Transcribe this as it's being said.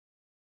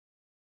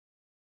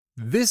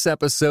This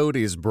episode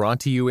is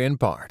brought to you in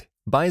part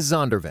by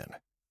Zondervan,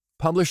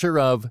 publisher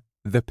of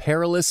The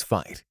Perilous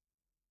Fight: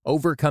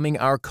 Overcoming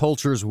Our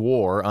Culture's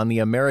War on the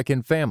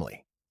American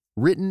Family,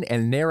 written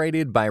and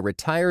narrated by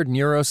retired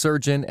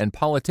neurosurgeon and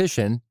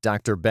politician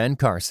Dr. Ben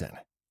Carson.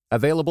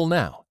 Available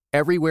now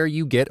everywhere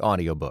you get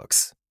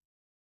audiobooks.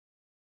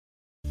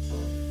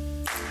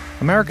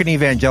 American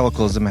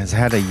evangelicalism has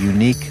had a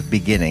unique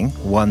beginning,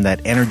 one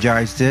that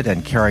energized it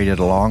and carried it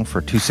along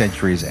for 2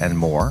 centuries and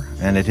more,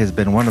 and it has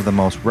been one of the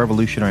most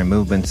revolutionary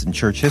movements in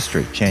church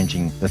history,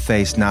 changing the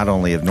face not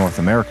only of North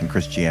American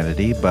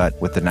Christianity, but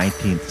with the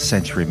 19th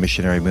century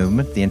missionary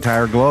movement, the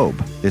entire globe.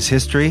 This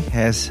history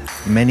has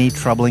many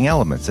troubling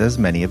elements, as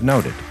many have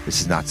noted. This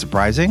is not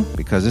surprising,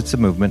 because it's a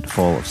movement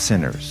full of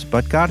sinners.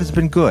 But God has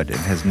been good and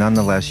has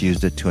nonetheless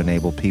used it to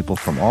enable people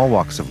from all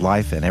walks of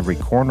life and every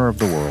corner of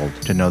the world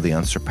to know the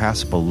unsurpassable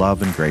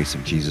love and grace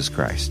of Jesus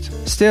Christ.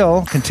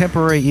 Still,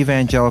 contemporary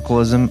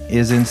evangelicalism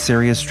is in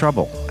serious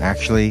trouble.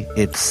 Actually,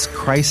 its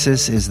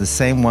crisis is the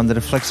same one that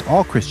afflicts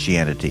all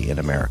Christianity in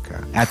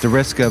America. At the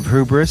risk of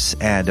hubris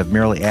and of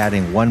merely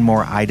adding one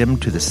more item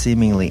to the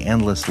seemingly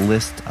endless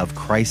list of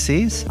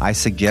crises, I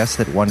suggest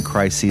that one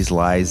crisis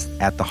lies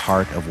at the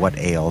heart of what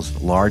ails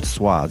large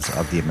swaths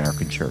of the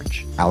American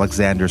church.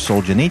 Alexander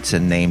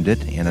Solzhenitsyn named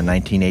it in a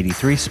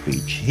 1983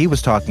 speech. He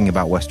was talking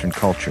about Western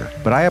culture,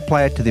 but I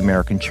apply it to the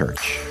American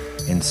church.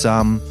 In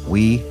sum,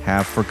 we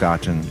have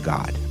forgotten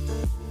God.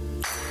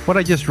 What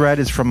I just read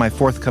is from my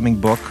forthcoming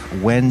book,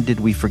 When Did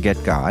We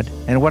Forget God?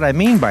 And what I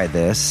mean by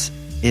this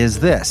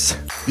is this.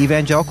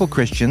 Evangelical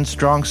Christians'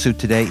 strong suit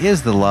today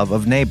is the love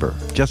of neighbor.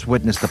 Just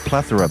witness the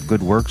plethora of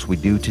good works we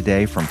do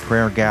today, from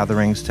prayer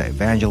gatherings to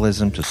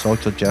evangelism to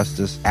social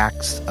justice,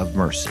 acts of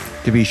mercy.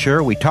 To be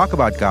sure, we talk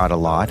about God a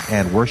lot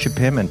and worship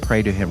Him and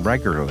pray to Him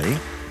regularly.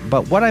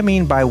 But what I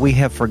mean by we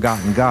have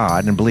forgotten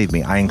God, and believe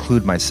me, I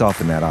include myself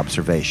in that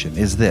observation,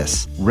 is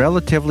this.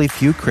 Relatively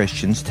few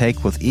Christians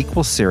take with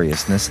equal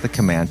seriousness the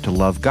command to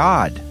love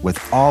God with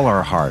all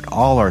our heart,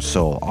 all our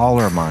soul, all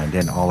our mind,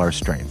 and all our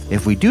strength.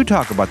 If we do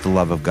talk about the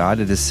love of God,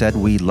 it is said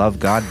we love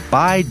God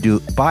by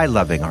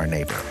loving our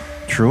neighbor.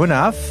 True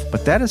enough,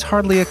 but that is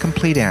hardly a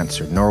complete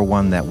answer, nor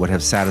one that would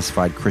have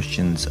satisfied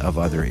Christians of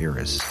other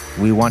eras.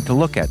 We want to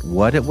look at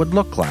what it would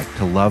look like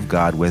to love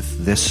God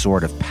with this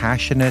sort of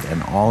passionate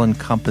and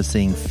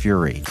all-encompassing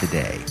fury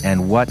today,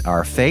 and what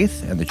our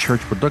faith and the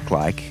church would look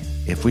like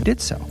if we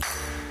did so.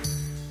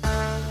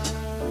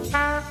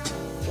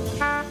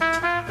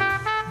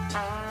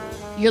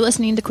 You're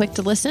listening to Quick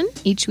to Listen.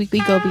 Each week we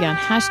go beyond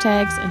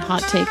hashtags and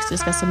hot takes to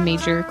discuss a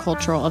major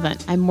cultural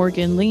event. I'm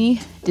Morgan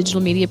Lee,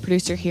 digital media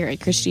producer here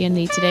at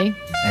Christianity Today.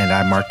 And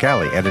I'm Mark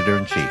Galli,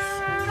 editor-in-chief.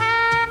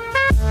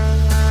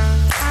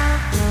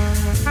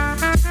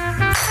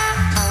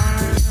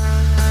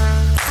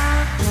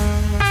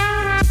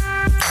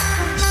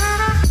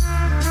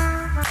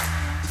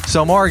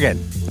 So Morgan,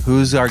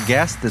 who's our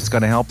guest that's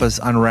going to help us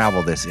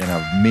unravel this in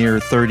a mere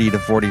 30 to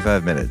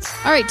 45 minutes?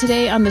 All right,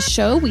 today on the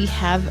show, we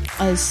have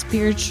a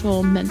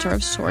spiritual mentor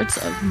of sorts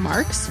of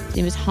Mark's. His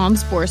name is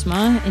Hans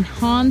Boersma, and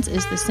Hans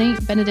is the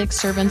St. Benedict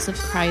Servants of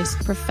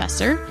Christ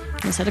professor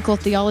in ascetical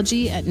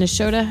theology at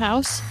Nashotah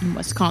House in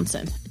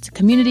Wisconsin. It's a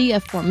community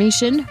of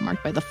formation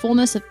marked by the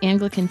fullness of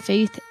Anglican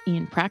faith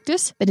and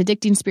practice,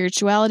 Benedictine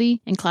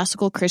spirituality, and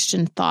classical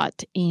Christian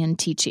thought and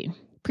teaching.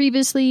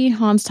 Previously,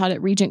 Hans taught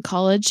at Regent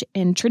College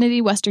and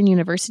Trinity Western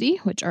University,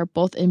 which are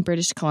both in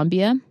British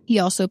Columbia. He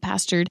also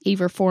pastored a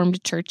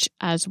Reformed church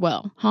as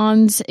well.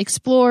 Hans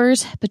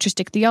explores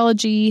patristic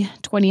theology,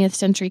 20th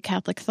century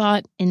Catholic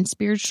thought, and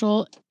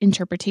spiritual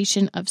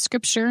interpretation of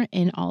Scripture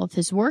in all of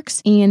his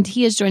works. And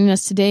he is joining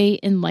us today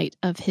in light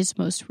of his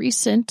most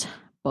recent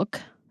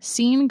book,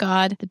 Seeing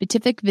God, the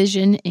Beatific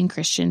Vision in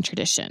Christian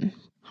Tradition.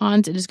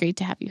 Hans, it is great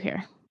to have you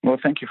here. Well,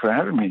 thank you for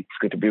having me. It's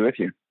good to be with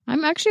you.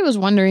 I was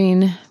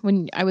wondering,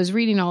 when I was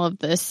reading all of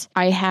this,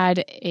 I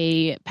had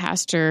a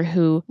pastor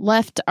who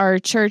left our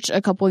church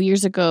a couple of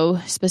years ago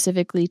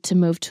specifically to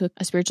move to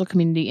a spiritual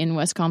community in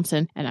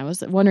Wisconsin, and I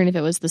was wondering if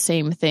it was the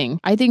same thing.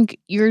 I think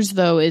yours,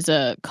 though, is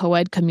a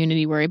co-ed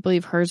community, where I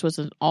believe hers was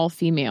an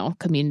all-female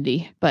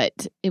community,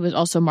 but it was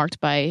also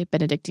marked by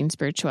Benedictine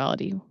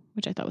spirituality,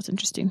 which I thought was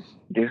interesting.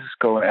 This is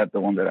co-ed,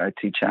 the one that I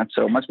teach at,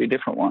 so it must be a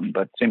different one,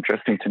 but it's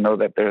interesting to know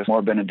that there's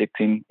more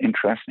Benedictine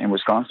interest in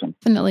Wisconsin.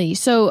 Definitely.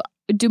 So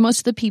do most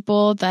of the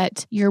people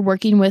that you're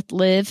working with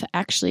live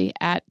actually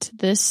at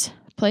this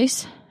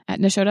place, at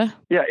Nashotah?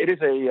 Yeah, it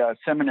is a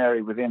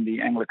seminary within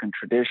the Anglican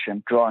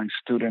tradition, drawing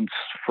students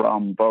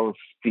from both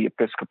the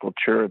Episcopal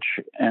Church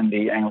and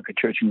the Anglican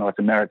Church in North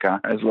America,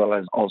 as well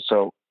as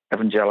also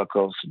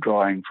evangelicals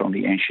drawing from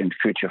the ancient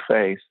future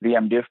faith. The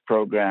MDiv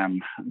program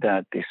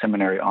that the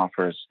seminary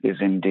offers is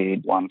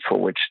indeed one for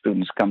which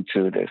students come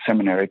to the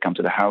seminary, come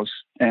to the house,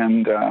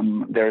 And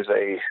there's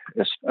a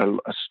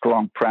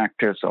strong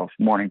practice of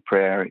morning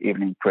prayer,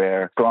 evening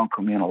prayer, strong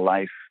communal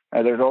life.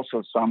 There's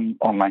also some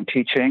online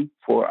teaching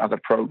for other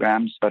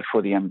programs, but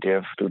for the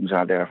MDiv, students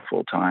are there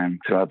full-time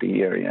throughout the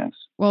year, yes.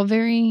 Well,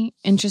 very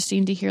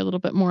interesting to hear a little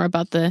bit more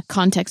about the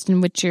context in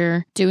which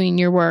you're doing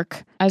your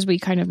work. As we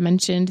kind of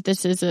mentioned,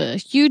 this is a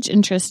huge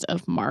interest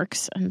of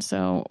Mark's. And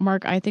so,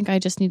 Mark, I think I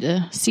just need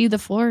to see the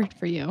floor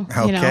for you.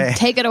 Okay.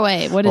 Take it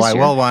away. I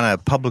will want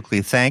to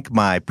publicly thank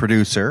my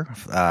producer,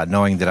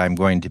 knowing that I'm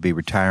going to be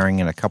retiring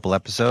in a couple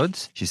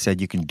episodes. She said,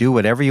 you can do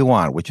whatever you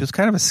want, which was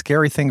kind of a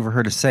scary thing for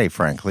her to say,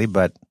 frankly,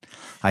 but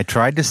I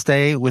tried to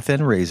stay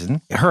within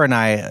reason. Her and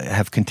I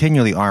have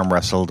continually arm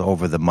wrestled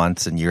over the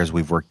months and years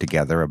we've worked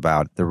together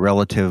about the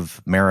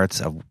relative merits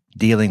of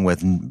dealing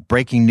with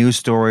breaking news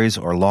stories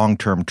or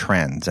long-term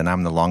trends. And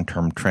I'm the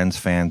long-term trends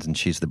fan, and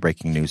she's the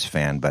breaking news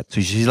fan. But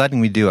so she's letting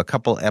me do a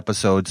couple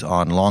episodes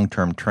on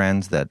long-term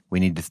trends that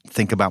we need to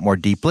think about more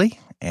deeply.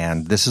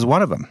 And this is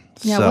one of them.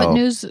 Yeah, so, what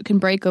news can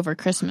break over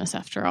Christmas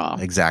after all?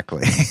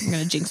 Exactly. I'm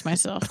going to jinx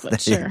myself, but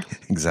sure.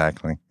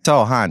 Exactly.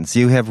 So, Hans,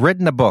 you have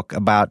written a book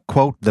about,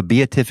 quote, the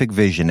beatific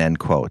vision, end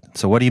quote.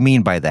 So what do you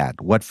mean by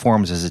that? What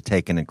forms has it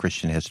taken in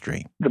Christian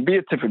history? The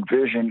beatific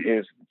vision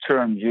is the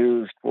term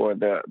used for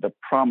the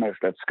promise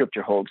that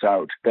Scripture holds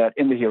out that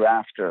in the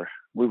hereafter,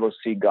 we will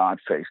see God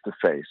face to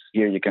face.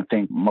 Here you can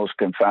think most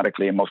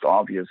emphatically and most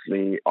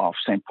obviously of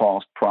St.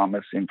 Paul's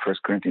promise in 1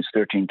 Corinthians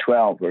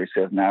 13:12, where he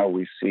says, now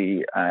we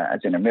see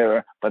as in a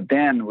mirror, but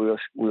then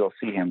we'll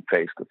see him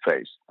face to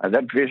face.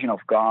 That vision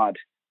of God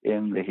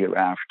in the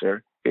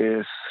hereafter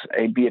is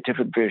a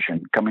beatific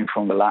vision coming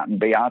from the Latin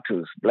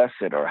beatus,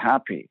 blessed or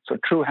happy. So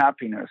true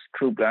happiness,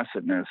 true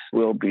blessedness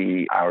will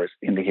be ours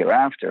in the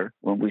hereafter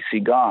when we see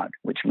God,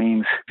 which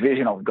means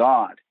vision of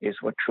God is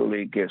what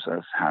truly gives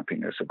us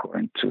happiness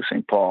according to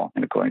St. Paul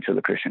and according to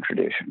the Christian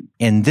tradition.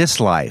 In this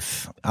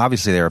life,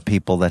 obviously there are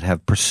people that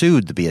have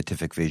pursued the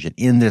beatific vision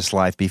in this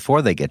life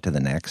before they get to the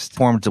next.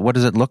 What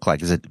does it look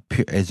like? Is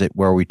it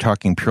where we're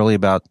talking purely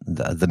about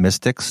the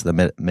mystics,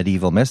 the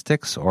medieval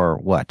mystics, or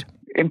what?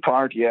 In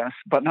part, yes,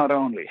 but not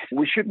only.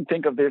 We shouldn't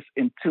think of this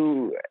in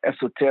too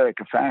esoteric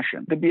a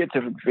fashion. The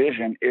beatific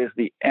vision is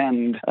the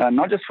end,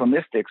 not just for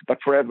mystics, but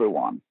for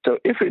everyone. So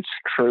if it's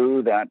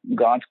true that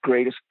God's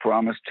greatest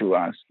promise to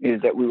us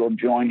is that we will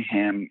join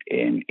him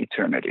in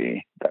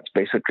eternity, that's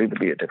basically the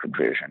beatific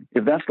vision.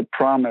 If that's the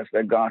promise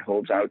that God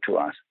holds out to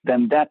us,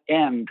 then that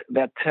end,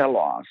 that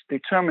telos,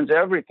 determines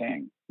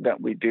everything that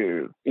we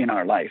do in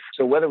our life.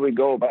 So whether we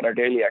go about our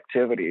daily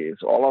activities,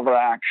 all of our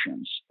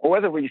actions, or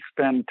whether we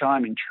spend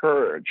time in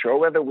church, or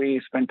whether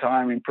we spend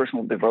time in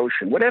personal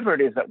devotion, whatever it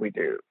is that we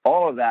do,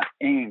 all of that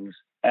aims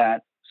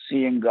at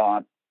seeing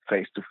God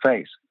face to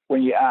face.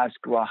 When you ask,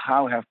 well,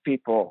 how have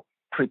people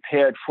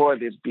prepared for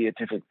this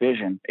beatific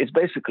vision? It's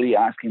basically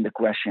asking the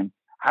question,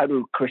 how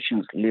do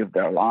Christians live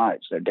their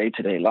lives, their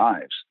day-to-day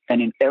lives?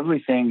 And in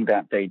everything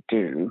that they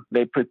do,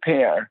 they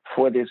prepare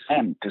for this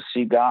end, to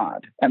see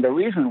God. And the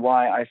reason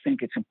why I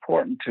think it's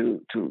important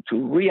to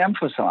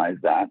re-emphasize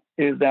that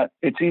is that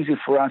it's easy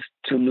for us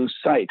to lose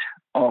sight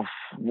of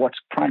what's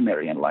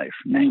primary in life,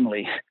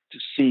 namely to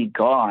see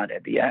God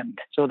at the end,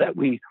 so that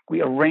we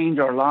arrange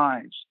our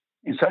lives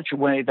in such a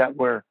way that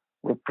we're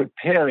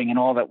preparing in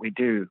all that we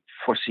do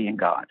for seeing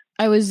God.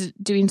 I was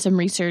doing some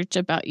research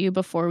about you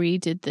before we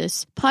did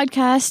this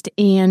podcast,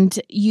 and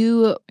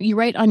you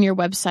write on your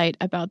website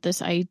about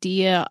this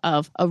idea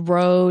of a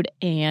road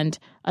and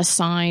a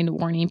sign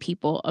warning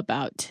people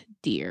about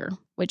deer,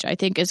 which I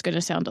think is going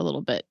to sound a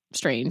little bit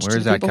strange to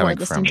the people who are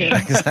listening to.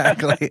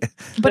 Exactly.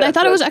 But I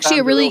thought it was actually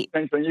a really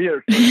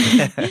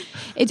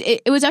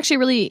it was actually a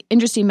really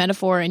interesting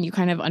metaphor, and you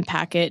kind of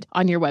unpack it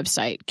on your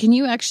website. Can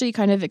you actually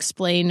kind of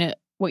explain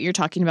what you're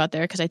talking about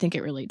there? Because I think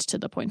it relates to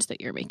the points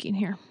that you're making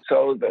here.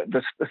 So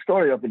the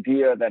story of the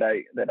deer that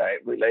I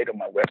relate on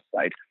my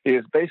website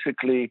is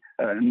basically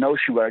a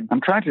notion where I'm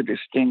trying to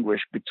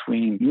distinguish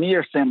between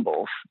mere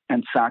symbols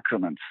and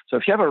sacraments. So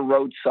if you have a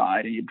road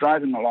sign and you're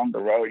driving along the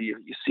road, you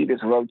see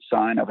this road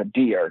sign of a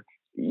deer,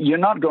 you're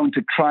not going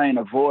to try and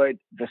avoid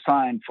the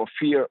sign for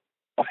fear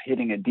of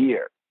hitting a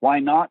deer. Why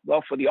not?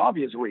 Well, for the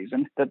obvious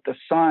reason that the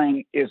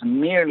sign is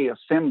merely a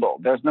symbol.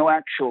 There's no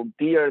actual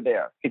deer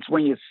there. It's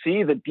when you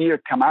see the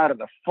deer come out of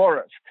the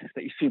forest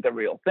that you see the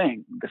real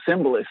thing. The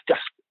symbol is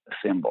just a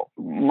symbol.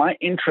 My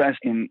interest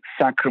in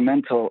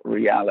sacramental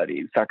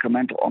reality,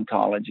 sacramental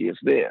ontology is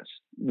this.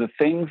 The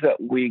things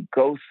that we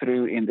go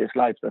through in this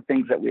life, the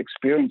things that we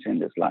experience in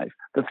this life,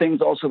 the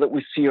things also that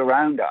we see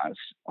around us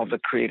of the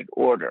created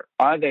order,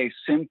 are they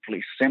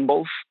simply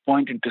symbols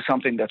pointing to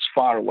something that's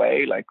far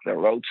away, like the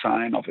road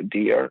sign of a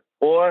deer?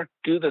 Or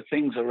do the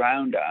things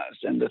around us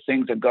and the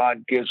things that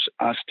God gives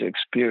us to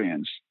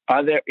experience,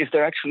 is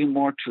there actually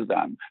more to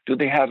them? Do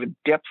they have a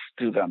depth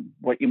to them,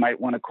 what you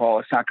might want to call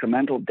a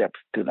sacramental depth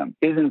to them?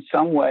 Is in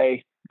some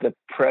way the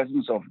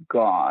presence of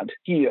God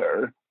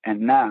here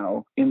and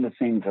now in the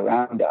things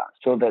around us,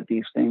 so that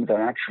these things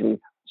are actually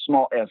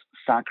small as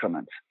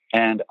sacraments.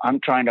 And I'm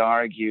trying to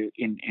argue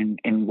in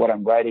what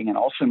I'm writing and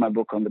also in my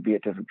book on the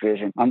beatific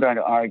vision, I'm trying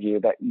to argue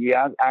that,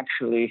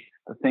 actually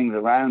the things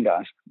around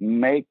us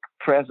make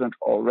present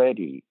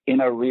already,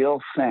 in a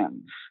real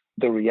sense,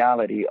 the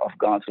reality of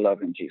God's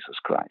love in Jesus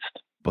Christ.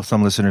 Well,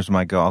 some listeners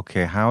might go,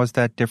 okay, how is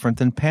that different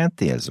than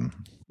pantheism?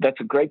 That's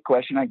a great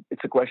question.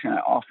 It's a question I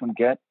often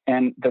get.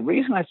 And the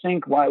reason I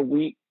think why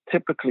we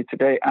typically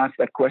today ask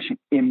that question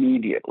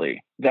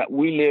immediately, that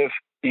we live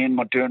in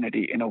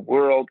modernity, in a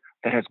world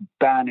that has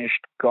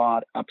banished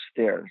God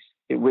upstairs.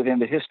 Within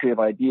the history of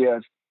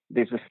ideas,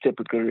 this is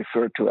typically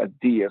referred to as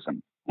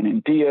deism. And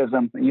in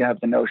deism, you have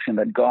the notion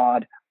that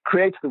God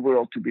creates the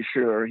world, to be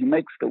sure. He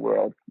makes the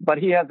world, but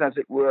he has, as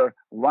it were,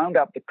 wound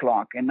up the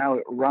clock, and now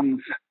it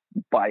runs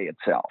by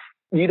itself.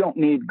 You don't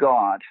need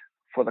God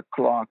for the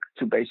clock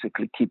to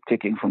basically keep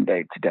ticking from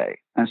day to day.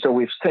 And so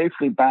we've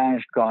safely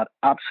banished God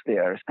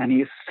upstairs, and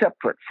he is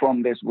separate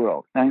from this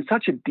world. Now, in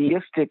such a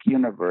deistic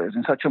universe,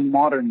 in such a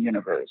modern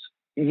universe,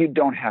 you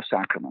don't have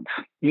sacraments.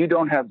 You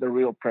don't have the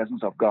real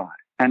presence of God.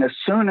 And as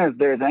soon as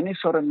there's any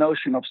sort of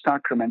notion of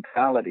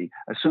sacramentality,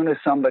 as soon as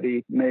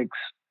somebody makes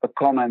a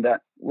comment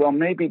that, well,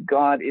 maybe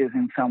God is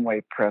in some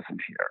way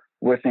present here,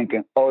 we're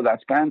thinking, oh,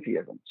 that's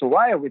pantheism. So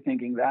why are we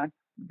thinking that?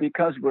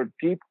 Because we're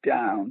deep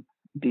down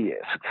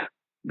deists.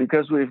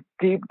 Because we've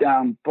deep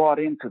down bought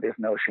into this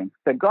notion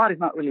that God is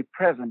not really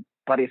present,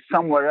 but is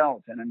somewhere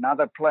else in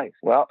another place.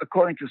 Well,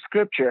 according to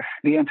Scripture,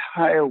 the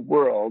entire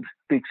world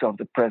speaks of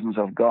the presence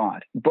of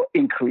God, but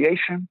in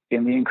creation,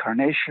 in the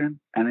incarnation,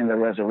 and in the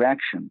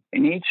resurrection.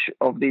 In each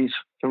of these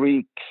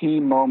three key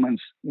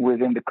moments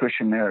within the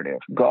Christian narrative,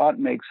 God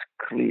makes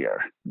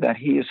clear that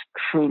he is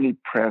truly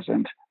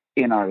present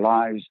in our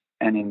lives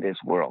and in this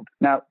world.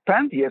 Now,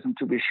 pantheism,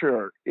 to be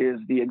sure, is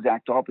the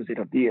exact opposite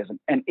of deism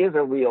and is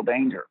a real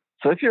danger.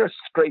 So if you're a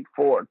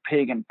straightforward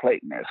pagan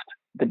Platonist,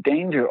 the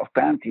danger of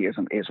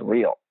pantheism is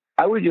real.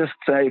 I would just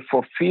say,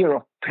 for fear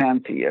of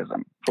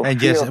pantheism. Why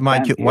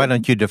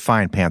don't you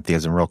define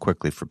pantheism real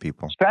quickly for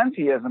people?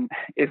 Pantheism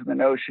is the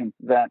notion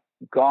that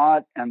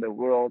God and the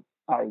world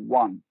are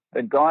one,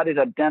 that God is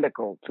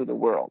identical to the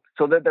world,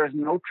 so that there's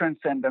no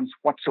transcendence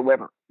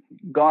whatsoever.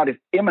 God is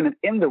immanent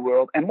in the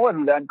world, and more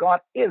than that,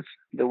 God is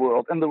the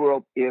world, and the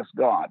world is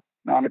God.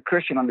 Now, in a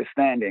Christian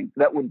understanding,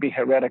 that would be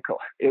heretical.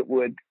 It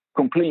would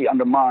completely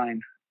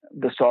undermine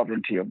the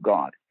sovereignty of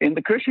God. In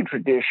the Christian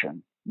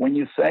tradition, when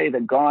you say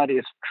that God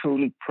is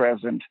truly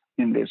present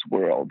in this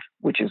world,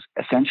 which is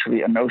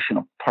essentially a notion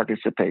of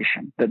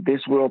participation, that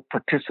this world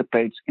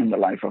participates in the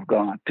life of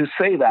God, to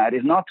say that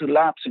is not to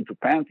lapse into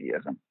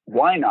pantheism.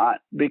 Why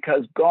not?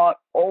 Because God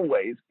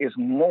always is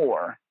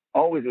more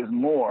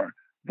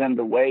than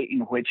the way in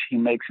which he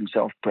makes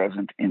himself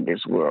present in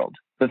this world.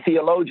 The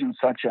theologians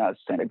such as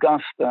St.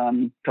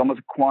 Augustine, Thomas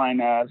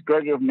Aquinas,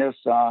 Gregory of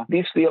Nyssa,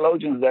 these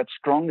theologians that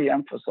strongly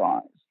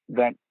emphasize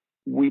that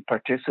we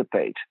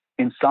participate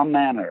in some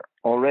manner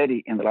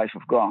already in the life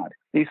of God.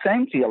 These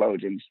same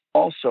theologians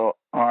also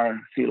are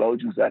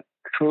theologians that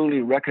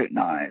truly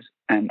recognize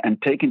and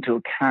take into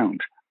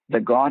account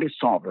that God is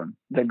sovereign,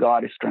 that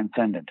God is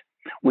transcendent.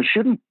 We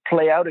shouldn't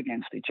play out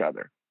against each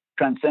other,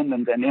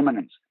 transcendence and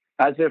immanence,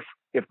 as if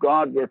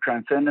God were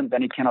transcendent,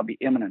 then he cannot be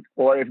immanent.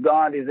 Or if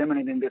God is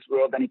immanent in this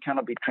world, then he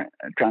cannot be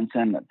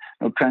transcendent.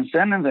 No,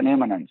 transcendence and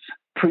immanence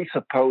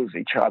presuppose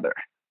each other.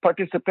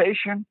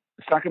 Participation,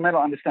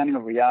 sacramental understanding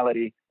of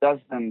reality,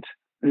 doesn't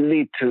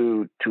lead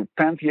to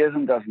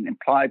pantheism, doesn't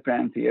imply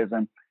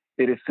pantheism.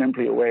 It is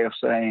simply a way of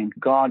saying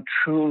God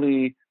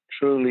truly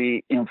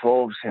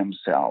involves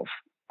himself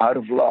out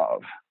of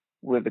love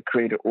with the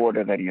created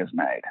order that he has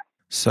made.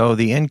 So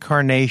the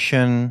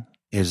incarnation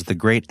is the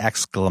great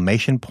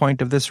exclamation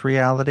point of this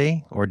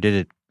reality, or did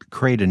it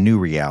create a new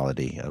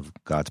reality of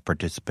God's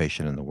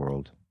participation in the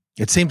world?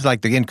 It seems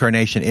like the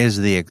incarnation is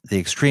the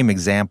extreme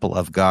example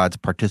of God's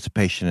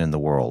participation in the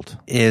world.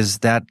 Is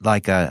that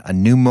like a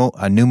new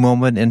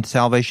moment in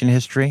salvation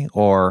history,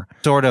 or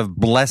sort of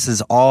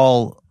blesses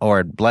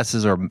or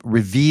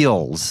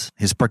reveals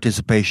his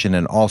participation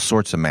in all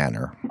sorts of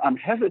manner? I'm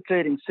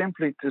hesitating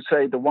simply to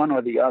say the one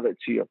or the other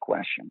to your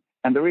question.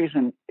 And the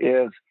reason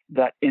is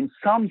that in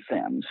some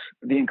sense,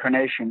 the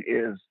incarnation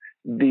is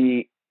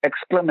the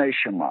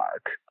exclamation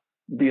mark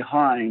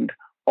behind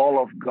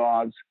all of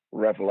God's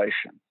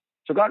revelation.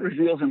 So God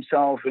reveals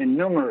himself in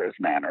numerous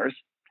manners,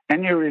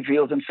 and he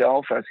reveals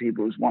himself, as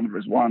Hebrews 1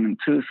 verse 1 and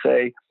 2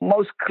 say,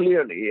 most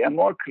clearly and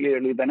more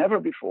clearly than ever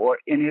before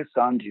in his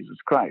Son, Jesus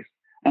Christ.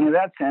 And in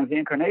that sense, the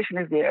incarnation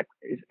is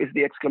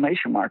the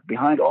exclamation mark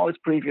behind all his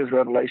previous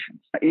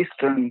revelations.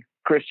 Eastern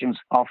Christians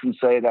often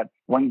say that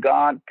when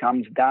God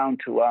comes down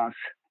to us,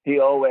 he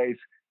always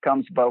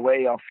comes by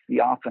way of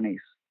theophanies.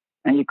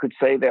 And you could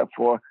say,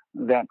 therefore,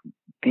 that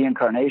the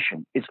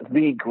incarnation is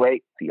the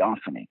great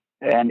theophany.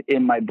 And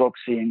in my book,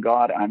 Seeing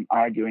God, I'm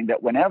arguing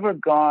that whenever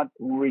God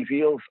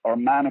reveals or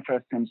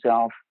manifests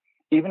himself,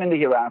 even in the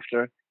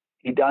hereafter,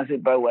 he does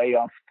it by way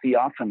of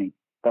theophany,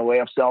 by way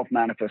of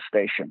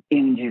self-manifestation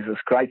in Jesus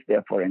Christ,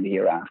 therefore, in the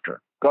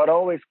hereafter. God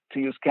always, to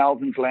use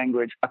Calvin's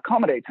language,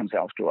 accommodates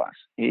himself to us.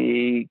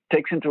 He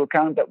takes into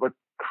account that we're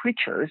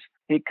creatures,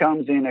 he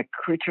comes in a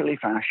creaturely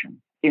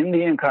fashion, in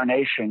the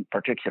incarnation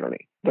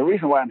particularly. The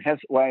reason why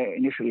I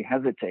initially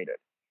hesitated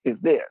is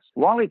this.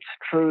 While it's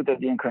true that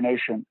the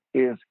incarnation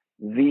is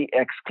the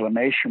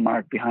exclamation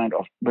mark behind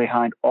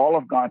all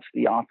of God's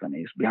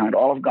theophanies, behind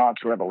all of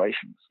God's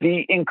revelations,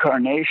 the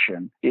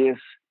incarnation is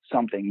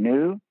something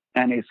new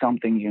and is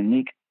something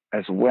unique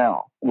as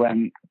well.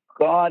 When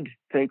God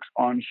takes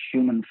on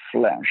human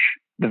flesh,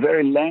 the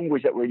very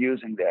language that we're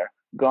using there,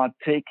 God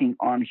taking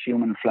on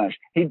human flesh,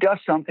 he does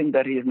something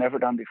that he has never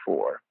done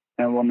before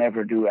and will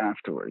never do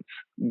afterwards.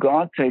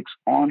 God takes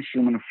on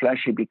human flesh.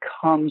 He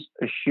becomes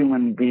a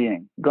human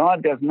being.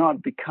 God does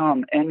not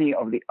become any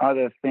of the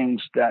other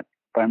things that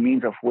by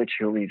means of which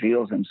he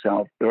reveals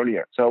himself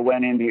earlier. So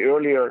when in the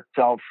earlier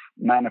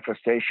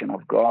self-manifestation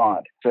of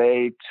God,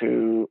 say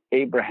to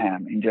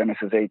Abraham in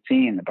Genesis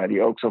 18, by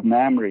the oaks of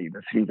Mamre,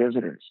 the three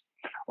visitors,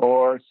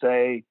 or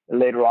say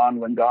later on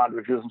when God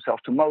reveals himself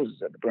to Moses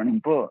at the burning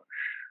bush.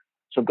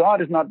 So God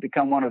has not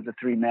become one of the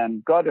three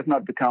men. God has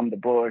not become the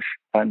bush.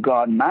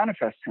 God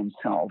manifests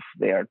himself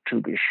there,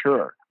 to be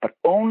sure. But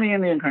only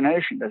in the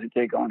incarnation does he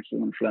take on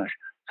human flesh.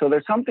 So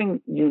there's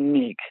something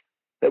unique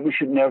that we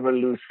should never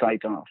lose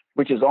sight of,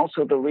 which is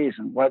also the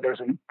reason why there's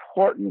an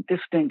important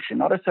distinction,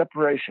 not a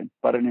separation,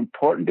 but an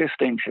important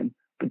distinction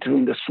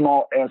between the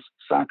small s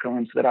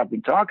sacraments that I've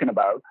been talking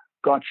about,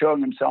 God showing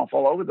himself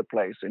all over the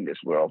place in this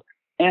world,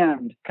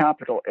 and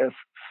capital S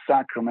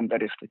sacrament,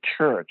 that is the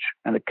church,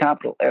 and the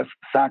capital S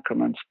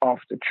sacraments of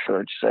the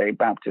church, say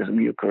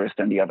baptism, Eucharist,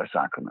 and the other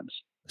sacraments.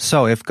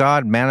 So if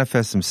God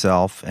manifests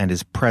himself and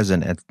is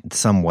present in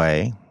some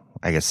way,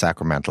 I guess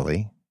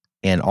sacramentally,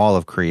 in all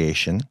of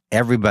creation,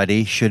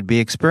 everybody should be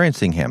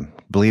experiencing him,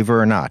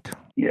 believer or not.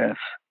 Yes,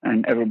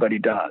 and everybody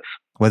does.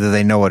 Whether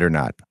they know it or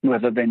not.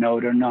 Whether they know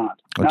it or not.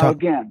 Well,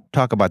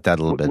 talk about that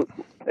a little bit.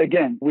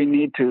 Again, we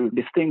need to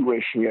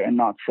distinguish here and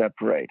not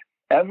separate.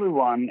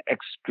 Everyone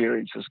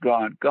experiences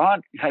God.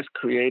 God has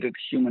created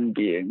human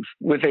beings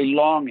with a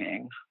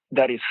longing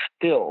that is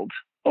stilled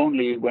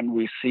only when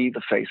we see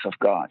the face of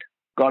God.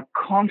 God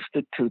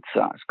constitutes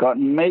us. God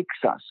makes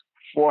us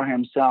for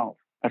himself.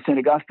 As St.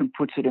 Augustine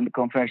puts it in the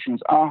Confessions,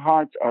 our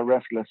hearts are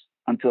restless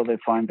until they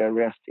find their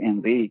rest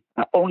in thee.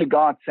 Only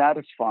God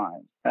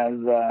satisfies, as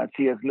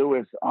C.S.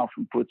 Lewis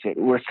often puts it.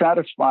 We're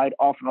satisfied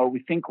often, or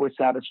we think we're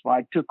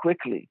satisfied too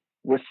quickly.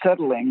 We're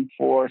settling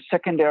for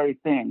secondary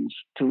things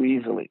too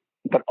easily.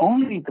 But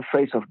only the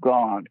face of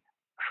God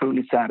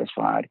truly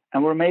satisfied,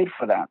 and we're made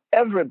for that.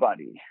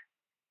 Everybody,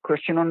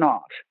 Christian or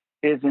not,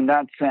 is in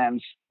that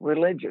sense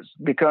religious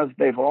because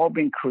they've all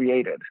been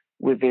created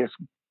with this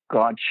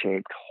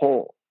God-shaped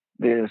whole.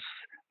 This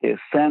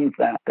sense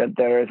that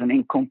there is an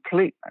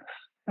incompleteness,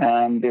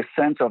 and this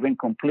sense of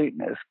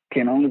incompleteness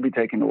can only be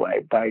taken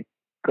away by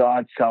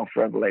God's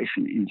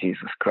self-revelation in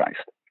Jesus Christ.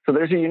 So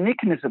there's a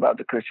uniqueness about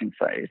the Christian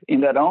faith in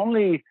that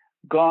only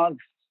God's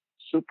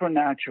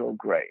supernatural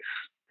grace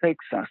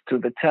takes us to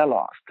the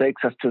telos,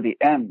 takes us to the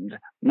end,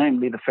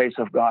 namely the face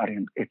of God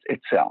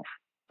itself.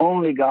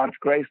 Only God's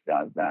grace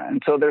does that.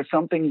 And so there's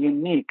something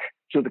unique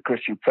to the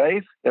Christian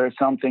faith. There is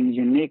something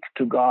unique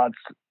to God's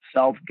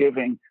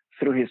self-giving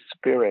through his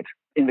Spirit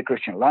in the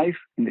Christian life,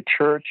 in the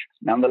church.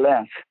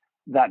 Nonetheless,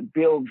 that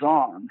builds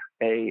on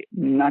a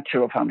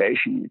natural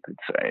foundation, you could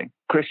say.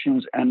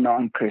 Christians and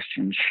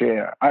non-Christians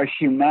share. Our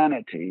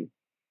humanity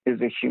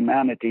is a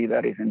humanity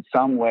that is in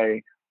some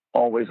way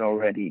always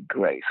already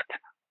graced.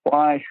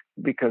 Why?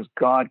 Because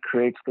God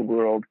creates the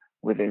world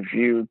with a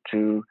view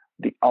to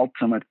the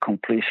ultimate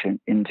completion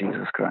in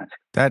Jesus Christ.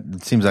 That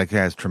seems like it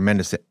has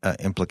tremendous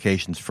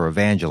implications for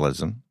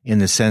evangelism in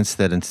the sense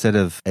that instead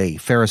of a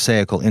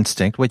Pharisaical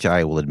instinct, which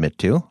I will admit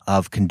to,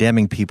 of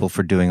condemning people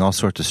for doing all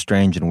sorts of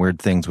strange and weird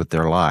things with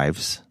their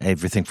lives,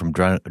 everything from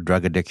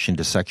drug addiction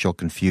to sexual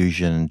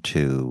confusion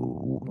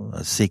to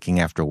seeking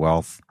after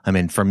wealth. I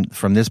mean,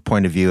 from this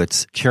point of view,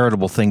 it's a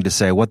charitable thing to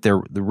say what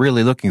they're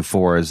really looking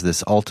for is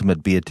this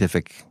ultimate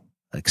beatific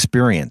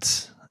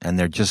experience. And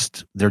they're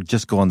just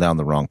going down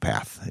the wrong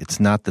path.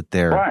 It's not that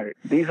they're right.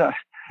 These are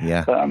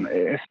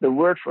it's the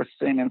word for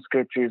sin in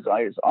Scripture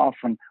is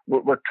often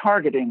we're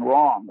targeting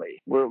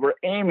wrongly. We're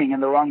aiming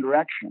in the wrong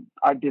direction.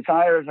 Our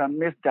desires are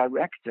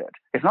misdirected.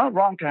 It's not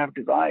wrong to have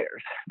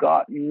desires.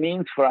 God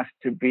means for us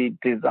to be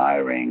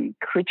desiring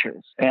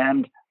creatures,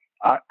 and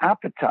our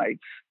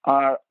appetites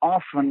are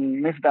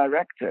often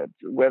misdirected,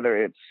 whether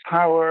it's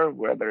power,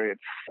 whether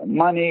it's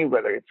money,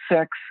 whether it's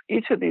sex.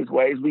 Each of these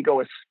ways we go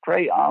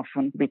astray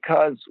often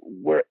because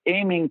we're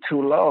aiming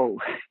too low.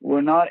 We're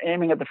not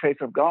aiming at the face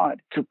of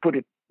God. To put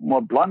it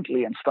more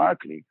bluntly and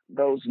starkly,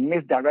 those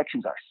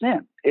misdirections are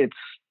sin. It's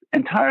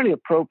entirely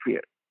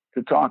appropriate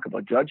to talk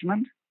about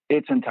judgment.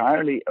 It's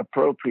entirely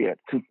appropriate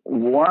to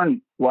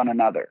warn one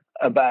another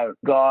about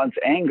God's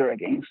anger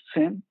against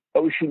sin.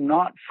 But we should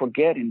not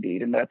forget,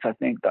 indeed, and that's, I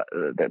think,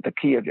 the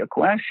key of your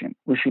question,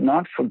 we should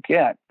not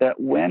forget that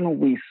when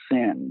we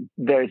sin,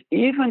 there's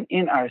even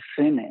in our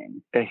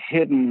sinning a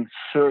hidden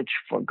search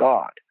for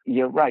God.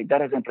 You're right, that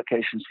has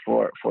implications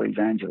for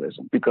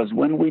evangelism, because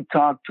when we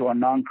talk to our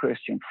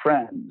non-Christian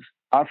friends,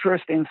 our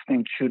first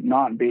instinct should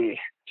not be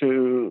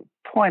to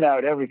point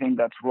out everything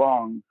that's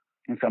wrong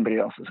in somebody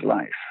else's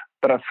life.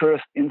 But our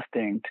first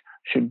instinct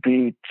should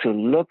be to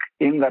look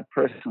in that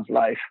person's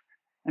life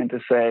and to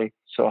say,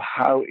 so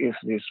how is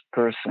this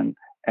person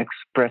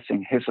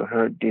expressing his or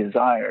her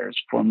desires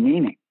for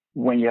meaning?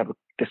 When you have a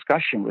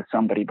discussion with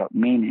somebody about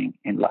meaning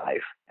in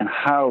life and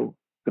how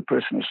the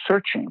person is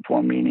searching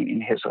for meaning in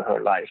his or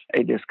her life,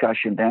 a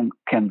discussion then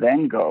can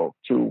go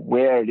to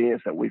where it is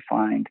that we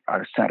find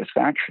our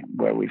satisfaction,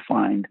 where we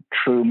find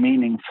true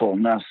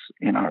meaningfulness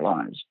in our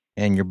lives.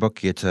 In your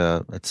book, it's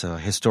a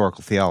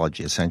historical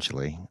theology,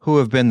 essentially. Who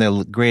have been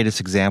the greatest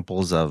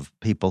examples of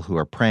people who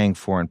are praying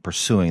for and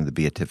pursuing the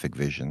beatific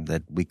vision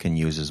that we can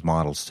use as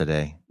models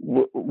today?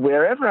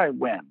 Wherever I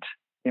went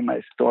in my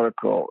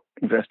historical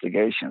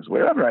investigations,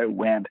 wherever I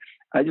went,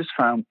 I just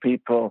found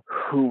people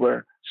who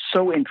were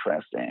so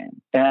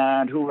interesting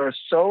and who were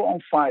so on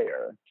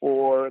fire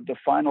for the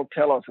final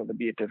telos of the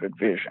beatific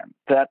vision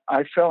that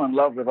I fell in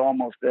love with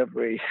almost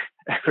every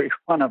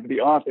one of the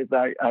authors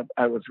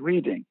I was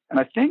reading. And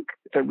I think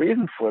the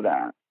reason for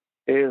that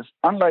is,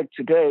 unlike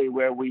today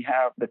where we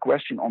have the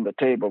question on the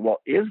table,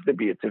 well, is the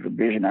beatific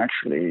vision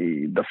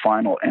actually the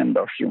final end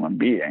of human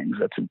beings?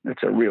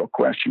 That's a real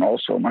question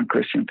also among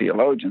Christian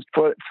theologians.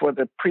 For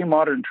the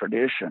pre-modern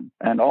tradition,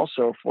 and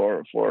also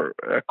for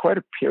quite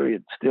a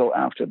period still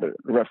after the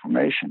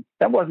Reformation,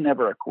 that was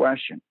never a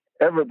question.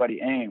 Everybody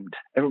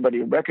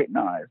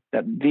recognized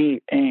that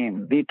the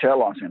aim, the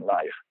telos in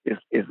life is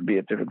the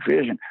beatific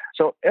vision.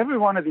 So every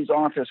one of these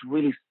authors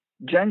really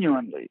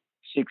genuinely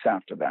seeks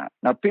after that.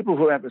 Now, people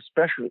who have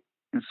especially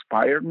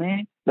inspired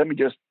me, let me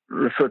just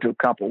refer to a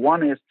couple.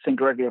 One is St.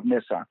 Gregory of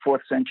Nyssa,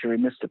 4th century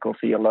mystical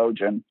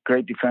theologian,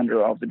 great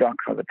defender of the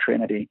doctrine of the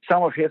Trinity.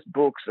 Some of his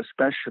books,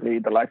 especially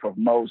The Life of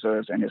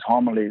Moses and his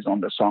homilies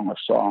on the Song of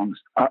Songs,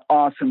 are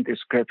awesome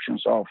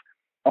descriptions of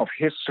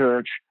his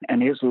search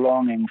and his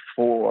longing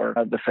for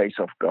the face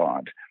of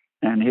God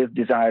and his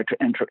desire to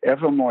enter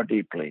ever more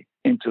deeply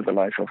into the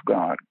life of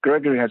God.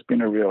 Gregory has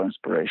been a real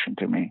inspiration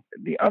to me.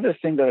 The other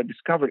thing that I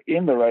discovered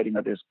in the writing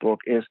of this book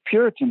is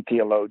Puritan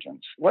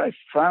theologians. What I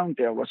found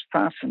there was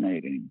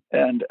fascinating.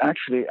 And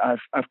actually,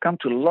 I've come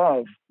to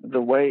love the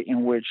way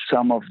in which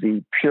some of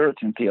the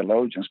Puritan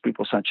theologians,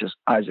 people such as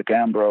Isaac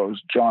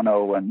Ambrose, John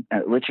Owen,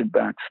 Richard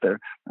Baxter,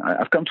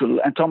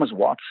 and Thomas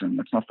Watson,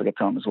 let's not forget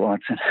Thomas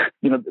Watson,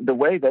 the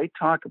way they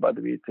talk about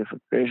the beatific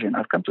vision,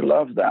 I've come to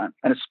love that.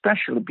 And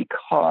especially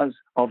because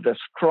of their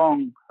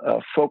strong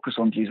focus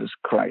on Jesus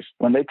Christ.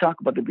 When they talk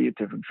about the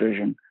beatific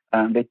vision,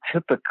 they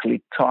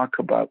typically talk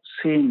about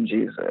seeing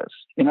Jesus.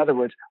 In other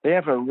words, they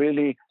have a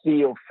really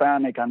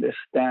theophanic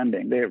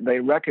understanding. They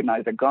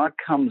recognize that God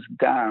comes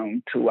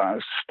down to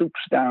us,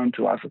 stoops down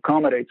to us,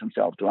 accommodates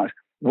himself to us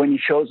when he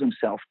shows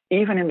himself,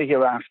 even in the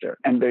hereafter.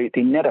 And the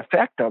net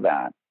effect of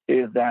that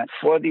is that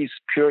for these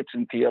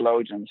Puritan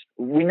theologians,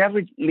 we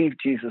never leave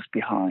Jesus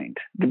behind.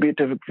 The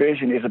beatific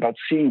vision is about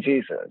seeing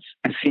Jesus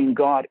and seeing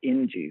God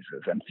in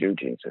Jesus and through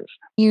Jesus.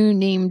 You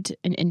named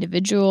an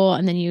individual,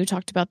 and then you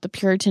talked about the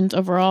Puritans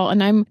overall,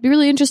 and I'm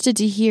really interested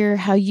to hear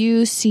how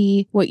you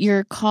see what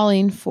you're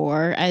calling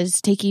for as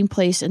taking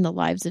place in the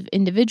lives of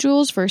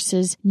individuals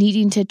versus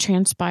needing to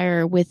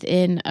transpire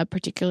within a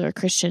particular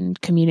Christian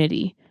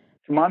community.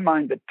 To my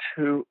mind, the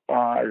two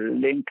are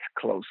linked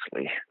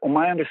closely. On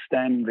my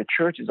understanding, the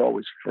church is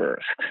always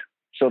first.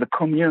 So the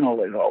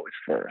communal is always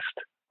first.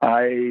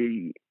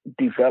 I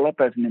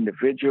develop as an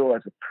individual,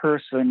 as a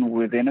person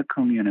within a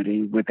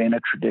community, within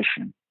a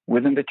tradition,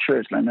 within the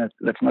church.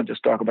 Let's not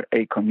just talk about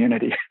a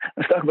community.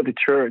 Let's talk about the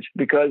church,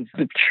 because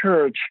the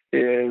church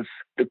is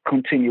the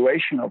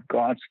continuation of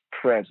God's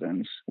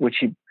presence, which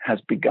he has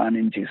begun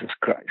in Jesus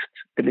Christ,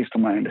 at least to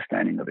my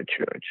understanding of the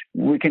church.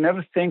 We can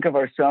never think of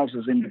ourselves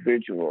as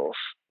individuals,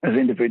 as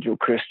individual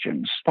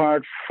Christians,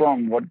 apart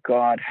from what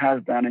God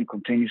has done and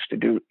continues to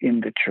do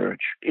in the church.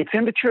 It's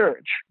in the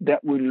church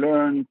that we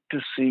learn to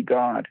see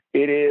God.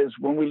 It is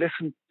when we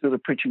listen to the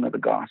preaching of the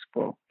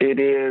gospel. It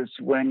is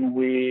when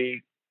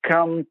we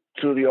come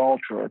to the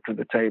altar or to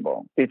the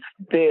table. It's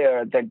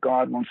there that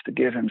God wants to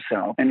give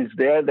himself. And it's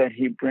there that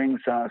he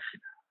brings us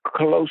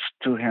close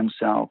to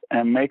himself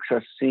and makes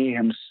us see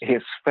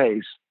his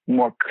face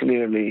more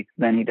clearly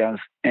than he does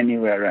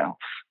anywhere else.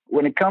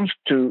 When it comes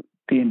to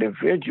the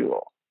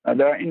individual,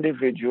 there are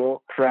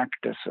individual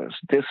practices,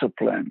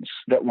 disciplines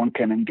that one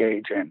can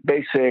engage in.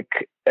 Basic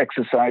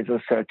exercises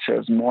such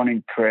as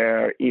morning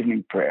prayer,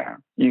 evening prayer.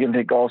 You can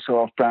think also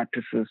of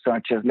practices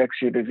such as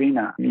Lectio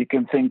Divina. You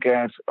can think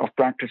of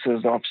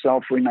practices of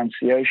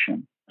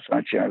self-renunciation,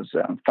 such as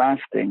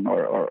fasting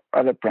or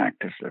other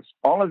practices.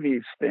 All of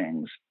these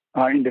things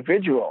are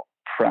individual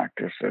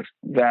practices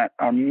that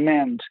are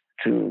meant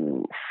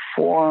to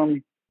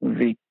form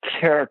the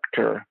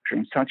character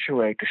in such a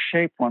way, to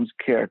shape one's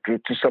character,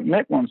 to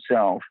submit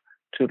oneself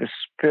to the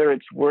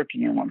Spirit's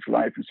working in one's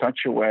life in such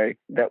a way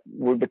that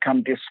we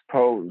become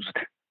disposed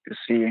to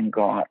seeing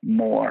God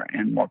more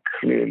and more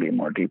clearly,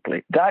 more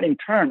deeply. That in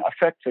turn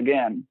affects,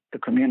 again, the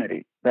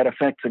community. that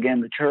affects,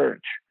 again, the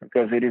church,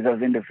 because it is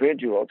as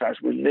individuals, as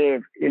we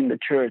live in the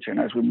church and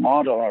as we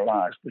model our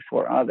lives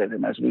before others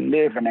and as we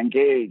live and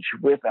engage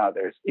with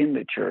others in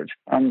the church,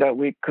 that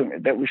we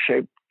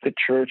shape the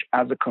church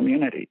as a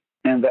community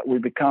and that we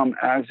become,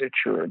 as a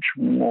church,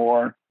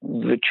 more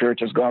the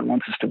church as God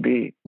wants us to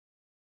be.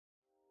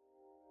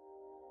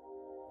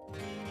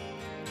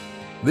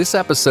 This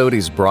episode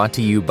is brought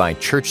to you by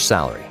Church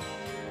Salary.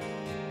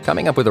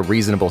 Coming up with a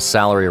reasonable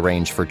salary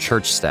range for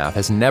church staff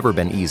has never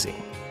been easy.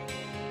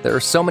 There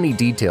are so many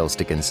details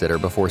to consider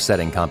before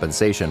setting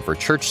compensation for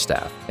church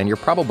staff, and you're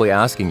probably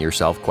asking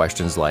yourself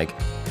questions like,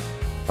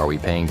 are we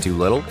paying too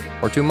little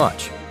or too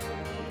much?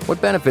 What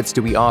benefits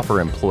do we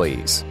offer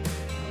employees?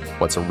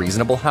 What's a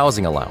reasonable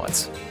housing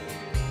allowance?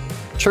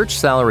 Church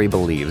Salary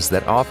believes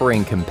that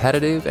offering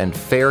competitive and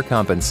fair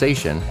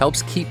compensation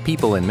helps keep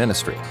people in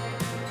ministry.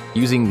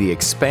 Using the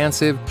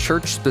expansive,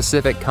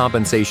 church-specific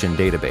compensation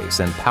database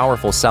and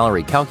powerful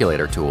salary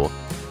calculator tool,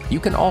 you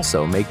can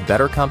also make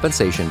better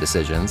compensation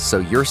decisions so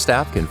your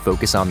staff can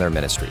focus on their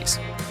ministries.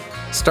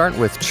 Start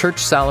with Church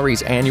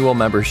Salary's annual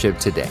membership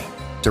today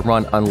to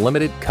run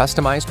unlimited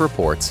customized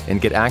reports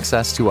and get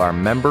access to our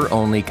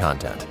member-only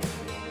content.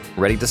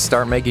 Ready to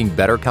start making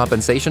better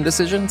compensation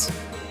decisions?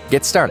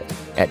 Get started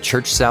at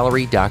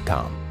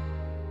churchsalary.com.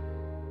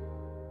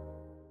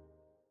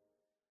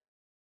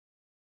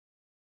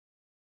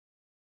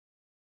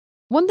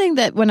 One thing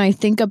that when I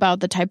think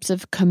about the types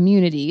of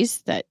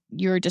communities that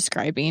you're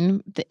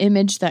describing, the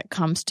image that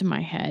comes to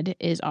my head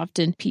is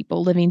often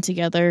people living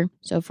together.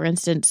 So for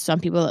instance, some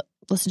people that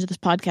listen to this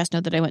podcast know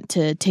that I went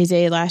to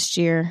Taizé last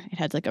year. It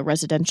had like a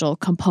residential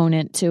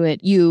component to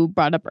it. You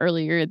brought up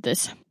earlier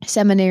this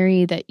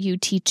seminary that you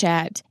teach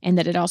at, and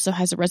that it also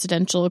has a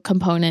residential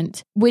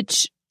component,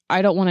 which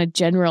I don't want to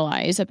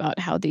generalize about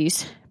how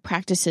these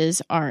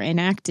practices are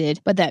enacted,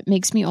 but that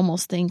makes me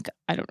almost think,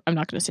 I'm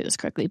not going to say this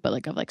correctly, but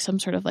like of like some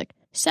sort of like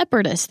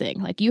separatist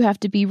thing. Like you have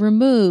to be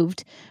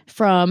removed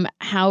from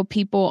how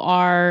people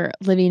are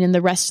living in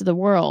the rest of the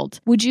world.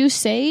 Would you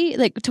say,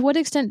 like, to what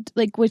extent,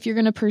 like if you're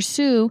going to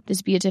pursue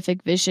this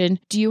beatific vision,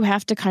 do you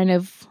have to kind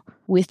of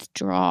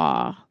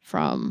withdraw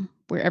from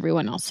where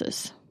everyone else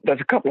is? There's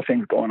a couple of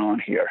things going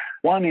on here.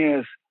 One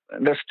is,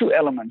 there's two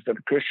elements that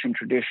the Christian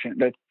tradition,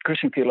 that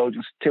Christian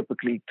theologians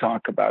typically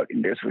talk about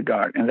in this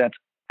regard, and that's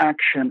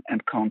action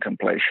and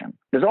contemplation.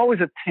 There's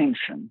always a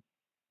tension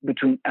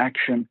between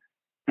action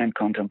and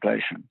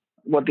contemplation.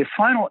 What the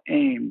final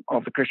aim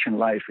of the Christian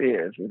life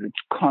is it's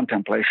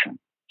contemplation.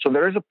 So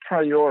there is a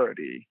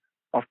priority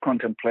of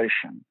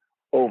contemplation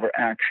over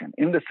action,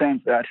 in the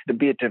sense that the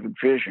beatific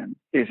vision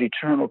is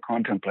eternal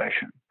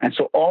contemplation. And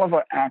so all of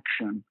our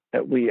action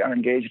that we are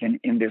engaged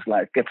in this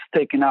life gets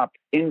taken up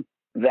in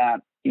that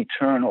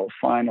eternal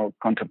final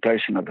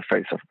contemplation of the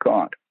face of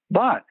God.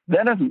 But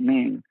that doesn't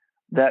mean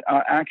that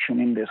our action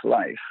in this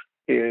life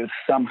is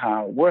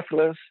somehow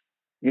worthless,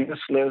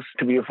 useless,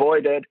 to be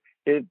avoided.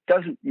 It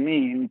doesn't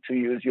mean, to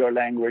use your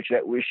language,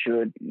 that we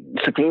should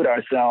seclude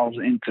ourselves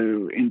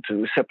into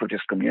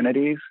separatist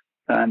communities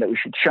and that we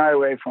should shy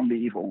away from the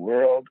evil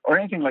world or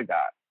anything like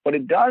that. But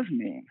it does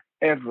mean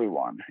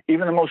everyone,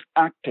 even the most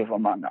active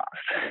among us,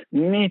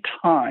 need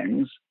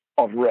times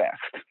of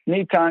rest,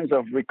 need times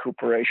of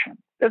recuperation.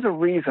 There's a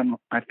reason,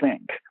 I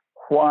think,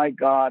 why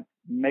God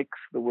makes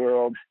the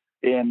world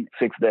in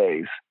 6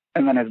 days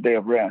and then as a day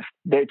of rest,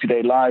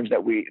 day-to-day lives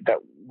that we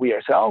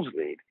ourselves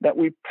lead, that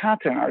we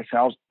pattern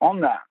ourselves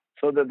on that,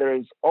 so that there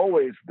is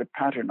always the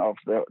pattern of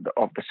the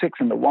 6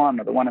 and the 1,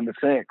 or the 1 and the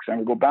 6, and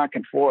we go back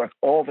and forth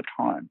all the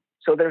time.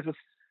 So there's a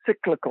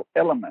cyclical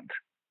element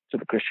to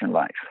the Christian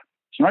life.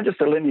 It's not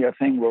just a linear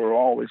thing where we're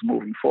always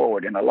moving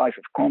forward in a life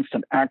of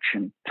constant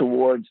action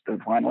towards the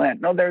final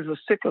end. No, there's a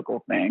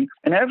cyclical thing,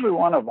 and every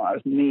one of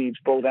us needs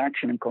both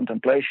action and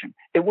contemplation.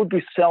 It would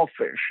be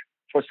selfish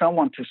for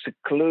someone to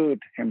seclude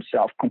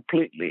himself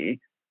completely,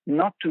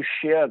 not to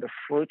share the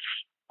fruits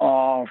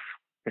of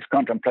his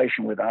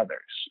contemplation with others.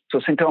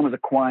 So St. Thomas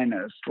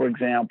Aquinas, for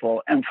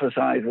example,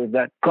 emphasizes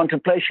that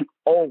contemplation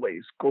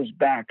always goes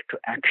back to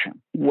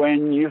action.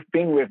 When you've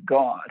been with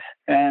God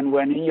and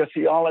when in your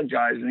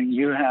theologizing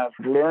you have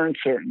learned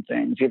certain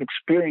things, you've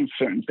experienced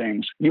certain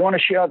things, you want to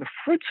share the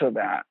fruits of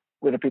that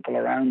with the people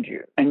around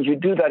you. And you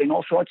do that in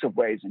all sorts of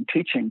ways, in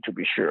teaching, to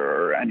be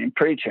sure, and in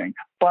preaching,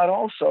 but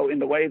also in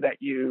the way that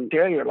you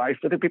share your life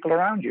with the people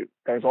around you.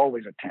 There's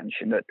always a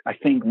tension that I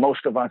think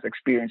most of us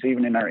experience,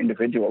 even in our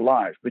individual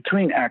lives,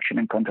 between action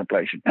and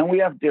contemplation. And we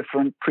have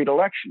different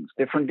predilections,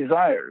 different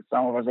desires.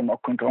 Some of us are more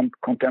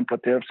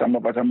contemplative, some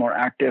of us are more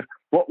active.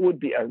 What would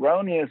be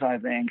erroneous, I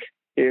think,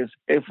 is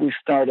if we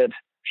started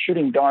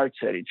shooting darts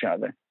at each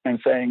other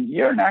and saying,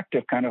 you're an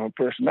active kind of a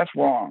person, that's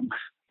wrong.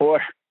 Or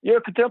you're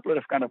a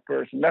contemplative kind of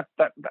person.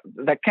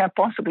 That can't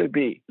possibly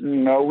be.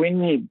 No, we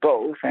need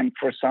both. And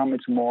for some,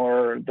 it's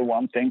more the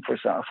one thing.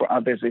 For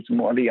others, it's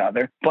more the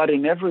other. But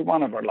in every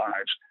one of our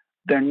lives,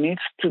 there needs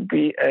to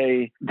be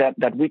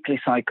that weekly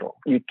cycle.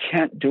 You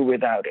can't do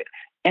without it.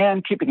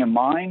 And keeping in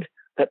mind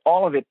that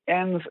all of it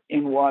ends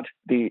in what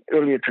the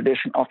earlier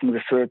tradition often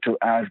referred to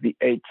as the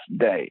eighth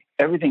day.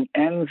 Everything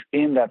ends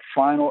in that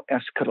final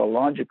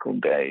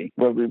eschatological day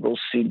where we will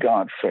see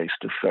God face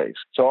to face.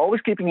 So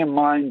always keeping in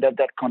mind that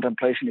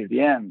contemplation is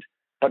the end.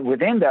 But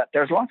within that,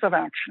 there's lots of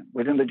action.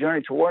 Within the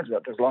journey towards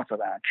that, there's lots of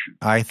action.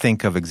 I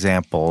think of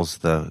examples,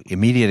 the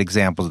immediate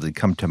examples that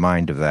come to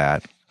mind of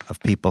that, of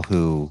people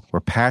who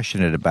were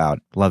passionate about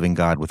loving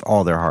God with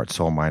all their heart,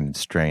 soul, mind, and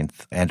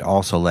strength, and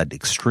also led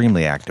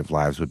extremely active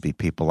lives would be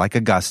people like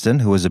Augustine,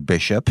 who was a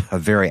bishop, a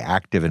very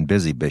active and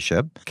busy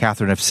bishop,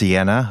 Catherine of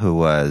Siena, who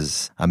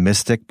was a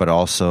mystic, but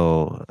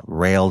also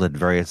railed at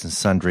various and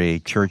sundry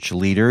church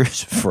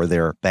leaders for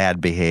their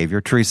bad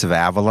behavior, Teresa of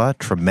Avila,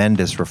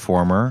 tremendous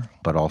reformer,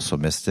 but also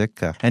mystic.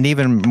 And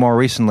even more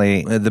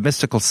recently, the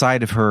mystical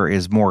side of her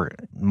is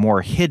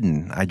more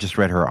hidden. I just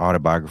read her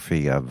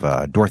autobiography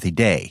of Dorothy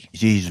Day.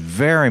 She's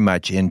very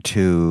much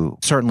into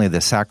certainly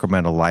the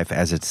sacramental life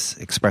as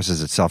it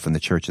expresses itself in the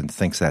church and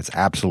thinks that's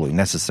absolutely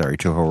necessary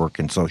to her work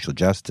in social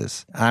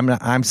justice.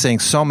 I'm seeing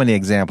so many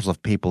examples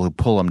of people who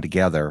pull them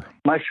together.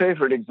 My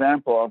favorite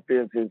example of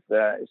this is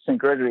St.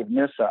 Gregory of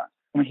Nyssa.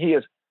 I mean, he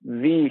is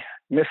the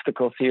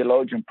mystical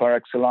theologian par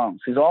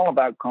excellence. He's all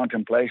about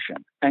contemplation.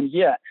 And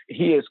yet,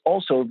 he is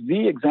also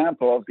the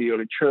example of the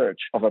early church,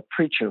 of a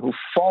preacher who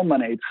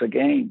fulminates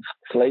against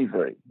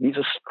slavery. He's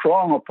a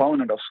strong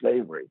opponent of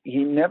slavery.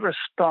 He never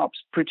stops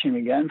preaching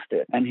against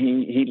it. And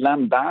he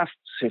lambasts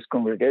his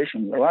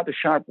congregation in rather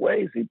sharp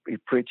ways. He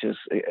preaches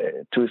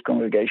to his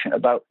congregation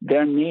about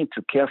their need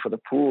to care for the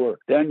poor,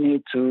 their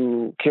need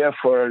to care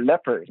for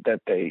lepers that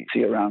they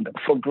see around them.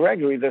 For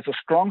Gregory, there's a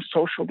strong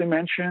social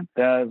dimension.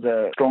 There's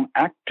a strong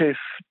active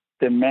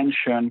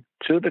dimension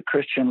to the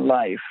Christian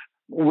life,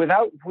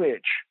 without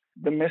which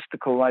the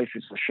mystical life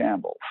is a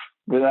shambles,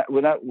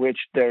 without which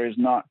there is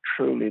not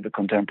truly the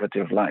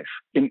contemplative life.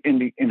 In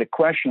the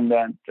question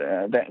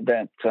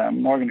that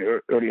Morgan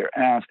earlier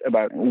asked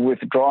about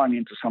withdrawing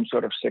into some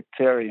sort of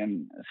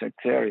sectarian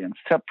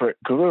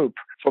separate group,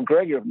 for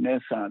Gregory of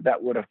Nyssa,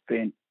 that would have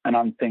been an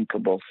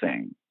unthinkable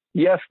thing.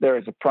 Yes, there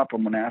is a proper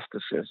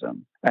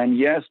monasticism, and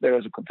yes, there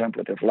is a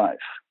contemplative life,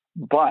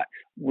 but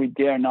we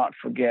dare not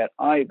forget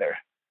either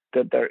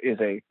that there is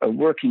a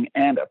working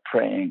and a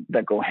praying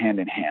that go hand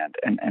in hand.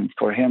 And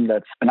for him,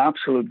 that's an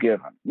absolute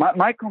given.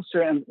 My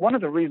concern, one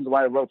of the reasons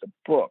why I wrote the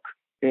book,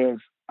 is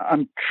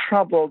I'm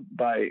troubled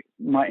by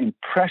my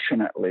impression,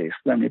 at least,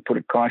 let me put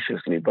it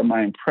cautiously, but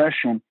my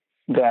impression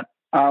that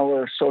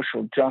our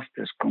social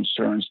justice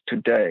concerns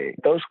today,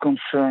 those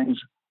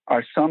concerns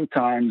are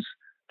sometimes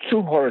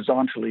too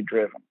horizontally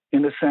driven,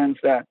 in the sense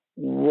that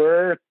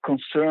we're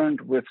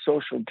concerned with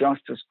social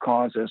justice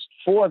causes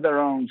for their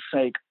own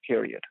sake,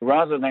 period,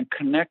 rather than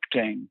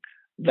connecting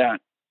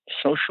that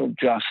social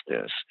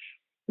justice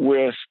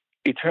with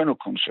eternal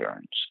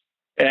concerns.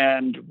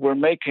 And we're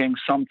making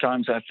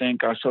sometimes, I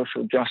think, our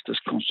social justice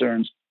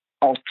concerns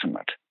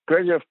ultimate.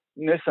 Gregory of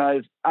Nyssa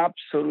is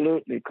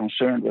absolutely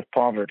concerned with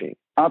poverty,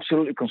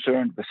 absolutely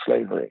concerned with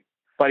slavery.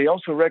 But he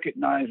also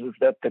recognizes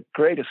that the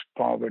greatest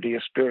poverty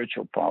is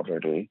spiritual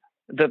poverty,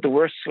 that the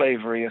worst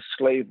slavery is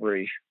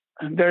slavery.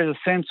 And there is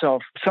a sense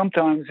of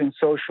sometimes in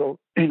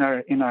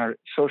our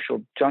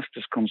social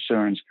justice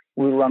concerns,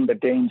 we run the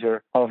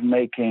danger of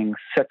making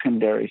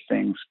secondary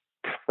things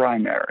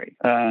primary.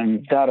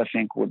 And that, I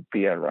think, would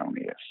be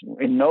erroneous.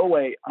 In no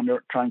way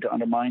trying to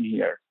undermine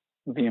here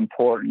the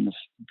importance,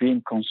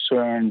 being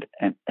concerned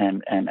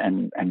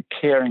and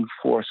caring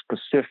for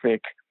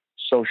specific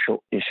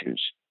social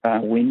issues.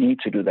 We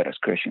need to do that as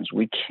Christians.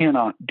 We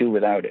cannot do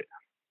without it.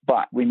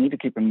 But we need to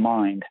keep in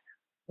mind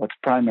what's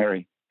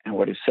primary and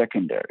what is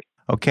secondary.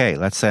 Okay,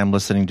 let's say I'm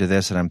listening to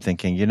this and I'm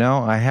thinking,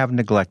 I have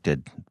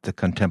neglected the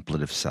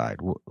contemplative side.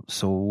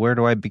 So where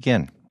do I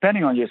begin?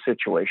 Depending on your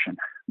situation,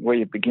 where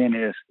you begin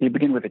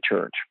with the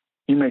church.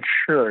 You make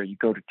sure you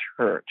go to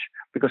church,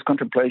 because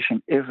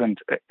contemplation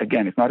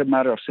it's not a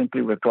matter of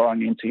simply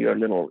withdrawing into your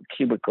little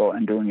cubicle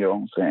and doing your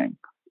own thing.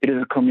 It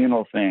is a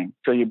communal thing.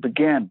 So you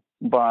begin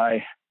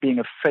by being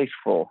a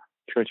faithful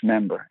church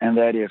member, and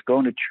that is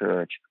going to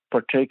church,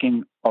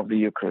 partaking of the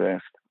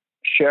Eucharist,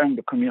 sharing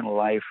the communal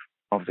life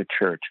of the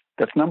church.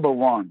 That's number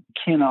one.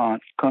 You cannot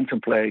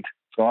contemplate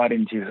God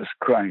in Jesus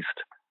Christ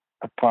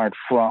apart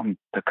from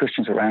the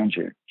Christians around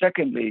you.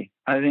 Secondly,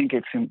 I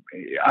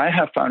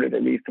have found it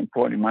at least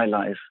important in my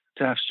life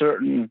to have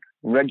certain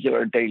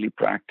regular daily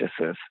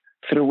practices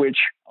through which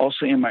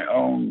also in my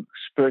own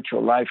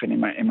spiritual life and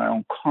in my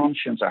own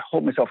conscience, I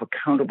hold myself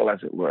accountable, as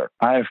it were.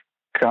 I've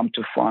come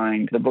to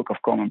find the Book of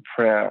Common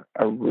Prayer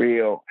a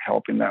real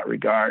help in that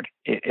regard.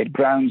 It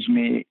grounds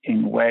me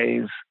in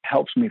ways,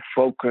 helps me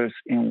focus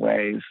in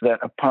ways that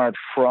apart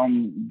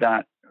from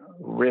that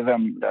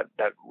rhythm, that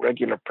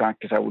regular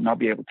practice, I would not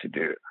be able to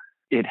do.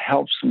 It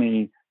helps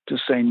me to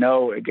say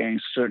no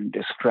against certain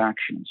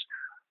distractions.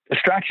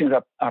 Distractions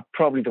are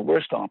probably the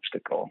worst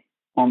obstacle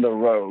on the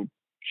road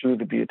to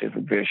the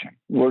beatific vision.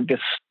 We're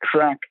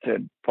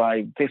distracted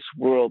by this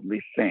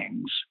worldly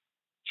things,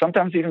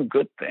 sometimes even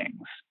good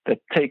things, that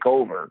take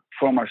over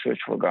from our search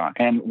for God.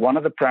 And one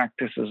of the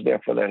practices,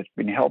 therefore, that has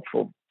been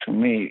helpful to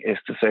me is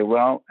to say,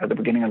 well, at the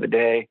beginning of the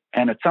day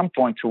and at some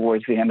point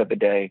towards the end of the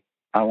day,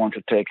 I want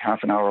to take half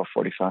an hour or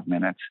 45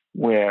 minutes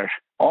where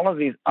all of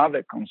these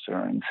other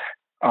concerns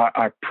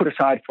are put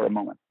aside for a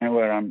moment and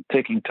where I'm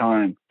taking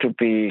time to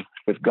be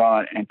with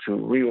God and to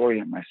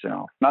reorient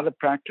myself. Another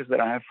practice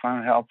that I have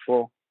found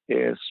helpful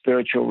is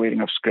spiritual reading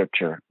of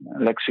Scripture,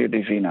 Lectio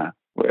Divina,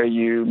 where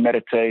you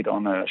meditate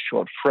on a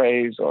short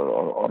phrase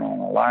or on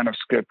a line of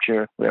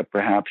Scripture, where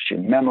perhaps you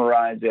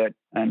memorize it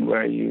and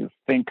where you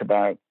think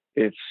about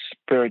its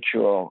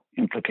spiritual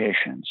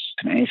implications.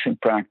 It's an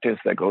ancient practice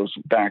that goes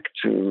back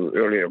to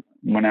earlier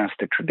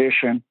monastic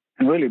tradition,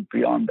 and really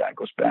beyond that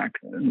goes back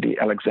to the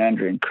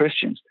Alexandrian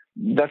Christians.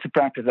 That's a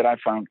practice that I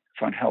found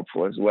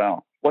helpful as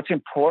well. What's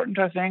important,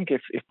 I think,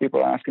 if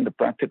people are asking the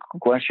practical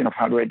question of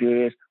how do I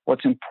do this,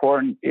 what's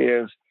important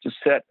is to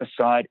set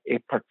aside a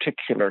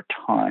particular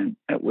time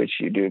at which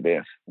you do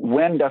this.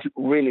 When doesn't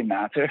really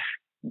matter,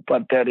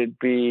 but that it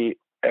be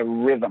a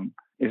rhythm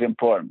is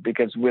important,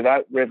 because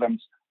without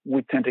rhythms,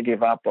 we tend to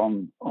give up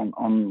on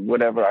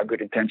whatever our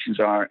good intentions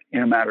are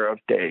in a matter of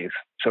days.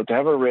 So to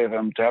have a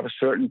rhythm, to have a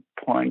certain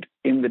point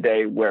in the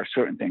day where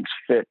certain things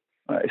fit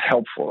is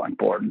helpful,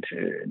 important,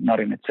 not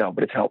in itself,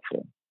 but it's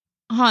helpful.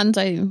 Hans,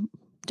 I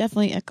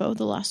definitely echo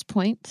the last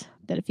point,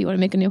 that if you want to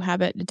make a new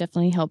habit, it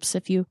definitely helps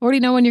if you already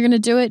know when you're going to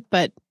do it.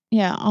 But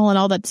yeah, all in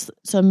all, that's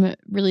some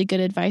really good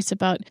advice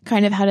about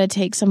kind of how to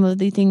take some of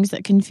the things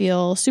that can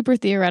feel super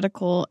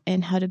theoretical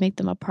and how to make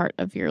them a part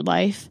of your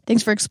life.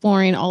 Thanks for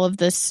exploring all of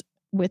this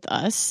with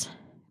us.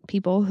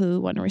 People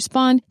who want to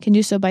respond can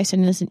do so by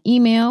sending us an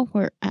email.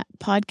 We're at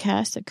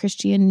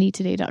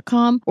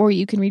podcast@christianitytoday.com, or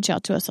you can reach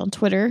out to us on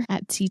Twitter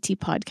at CT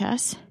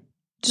Podcast.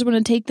 Just want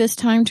to take this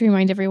time to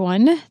remind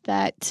everyone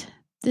that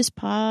this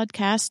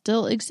podcast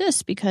still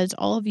exists because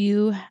all of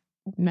you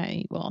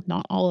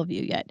not all of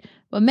you yet,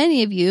 but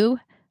many of you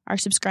are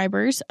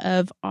subscribers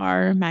of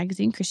our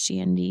magazine,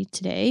 Christianity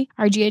Today.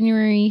 Our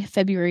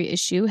January-February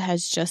issue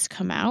has just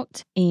come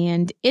out,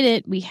 and in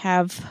it we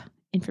have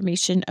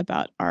information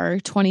about our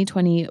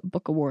 2020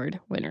 Book Award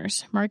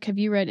winners. Mark, have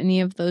you read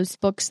any of those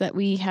books that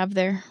we have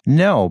there?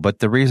 No, but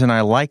the reason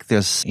I like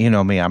this, you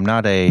know me, I'm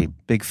not a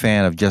big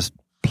fan of just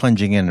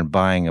plunging in and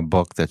buying a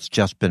book that's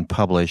just been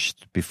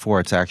published before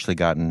it's actually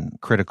gotten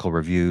critical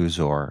reviews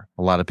or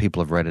a lot of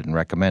people have read it and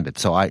recommend it.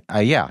 So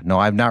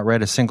I've not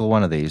read a single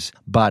one of these.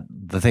 But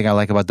the thing I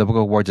like about the Book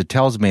Awards, it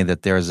tells me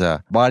that there's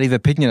a body of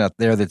opinion out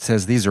there that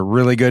says these are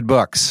really good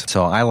books.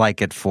 So I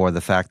like it for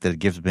the fact that it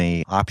gives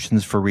me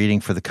options for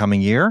reading for the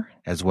coming year,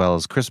 as well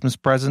as Christmas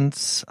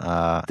presents.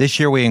 This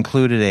year we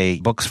included a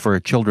books for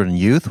children and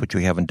youth, which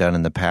we haven't done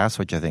in the past,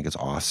 which I think is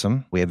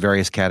awesome. We have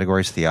various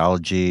categories: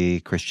 theology,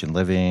 Christian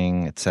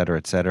living, et cetera,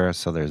 et cetera.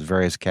 So there's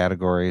various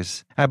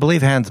categories. I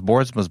believe Hans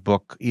Boersma's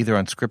book, either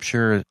on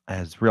Scripture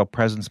as Real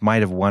Presence,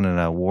 might have won an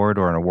award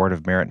or an award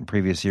of merit in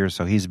previous years,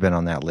 so he's been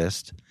on that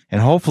list.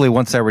 And hopefully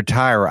once I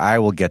retire, I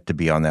will get to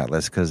be on that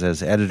list, because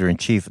as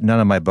editor-in-chief, none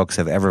of my books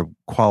have ever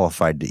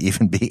qualified to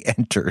even be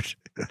entered.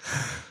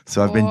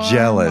 So I've been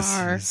jealous.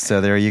 Mark.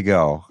 So there you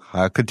go.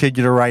 I'll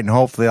continue to write, and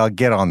hopefully I'll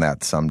get on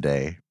that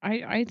someday.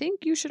 I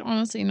think you should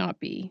honestly not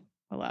be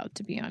allowed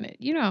to be on it.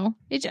 You know,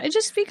 it's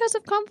just because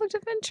of conflict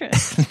of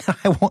interest.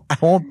 I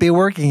won't be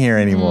working here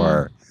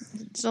anymore.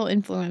 Still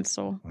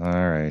influential.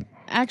 All right.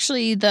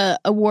 Actually, the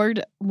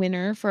award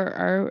winner for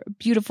our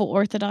Beautiful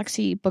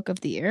Orthodoxy Book of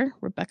the Year,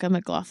 Rebecca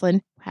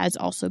McLaughlin, has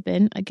also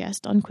been a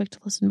guest on Quick to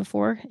Listen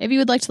before. If you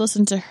would like to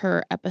listen to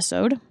her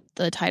episode,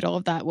 the title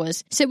of that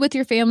was Sit with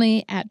Your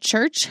Family at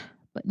Church,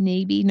 but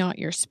Maybe Not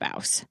Your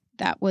Spouse.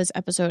 That was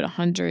episode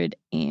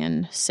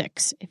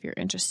 106, if you're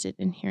interested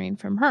in hearing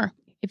from her.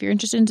 If you're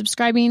interested in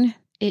subscribing,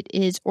 it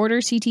is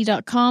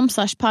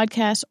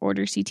orderct.com/podcast,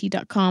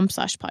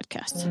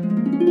 orderct.com/podcast.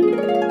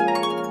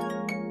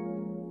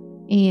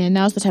 And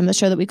now's the time of the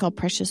show that we call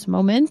Precious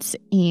Moments,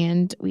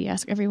 and we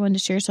ask everyone to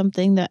share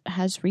something that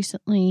has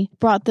recently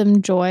brought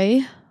them joy.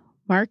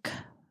 Mark,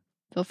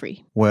 feel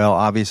free. Well,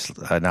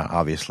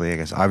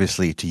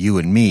 obviously to you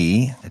and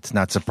me, it's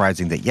not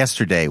surprising that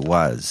yesterday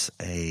was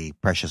a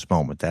precious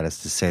moment. That is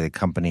to say, the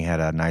company had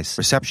a nice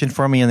reception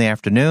for me in the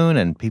afternoon,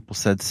 and people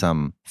said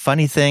some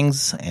funny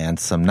things and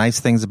some nice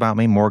things about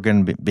me,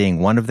 Morgan being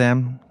one of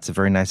them. It's a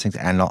very nice thing,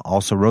 and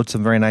also wrote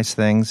some very nice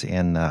things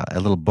in a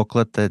little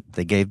booklet that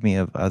they gave me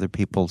of other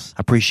people's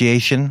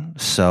appreciation.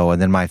 So,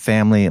 and then my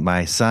family,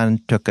 my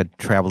son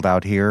traveled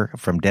out here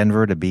from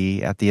Denver to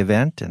be at the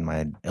event, and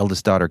my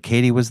eldest daughter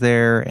Katie was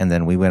there, and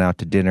then we went out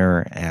to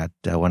dinner at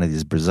one of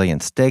these Brazilian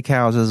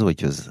steakhouses,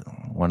 which is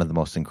one of the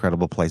most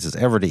incredible places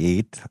ever to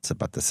eat. It's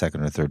about the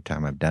second or third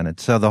time I've done it.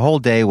 So the whole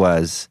day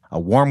was a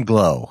warm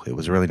glow. It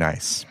was really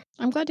nice.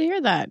 I'm glad to hear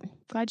that.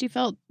 Glad you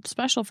felt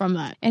special from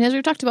that. And as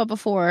we've talked about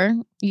before,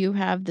 you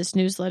have this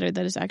newsletter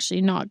that is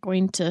actually not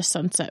going to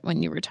sunset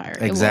when you retire.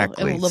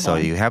 Exactly. It will live so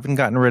on. You haven't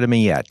gotten rid of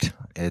me yet.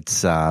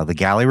 It's the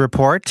Galley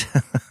Report.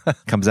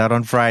 Comes out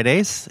on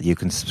Fridays. You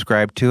can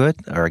subscribe to it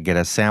or get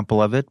a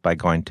sample of it by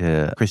going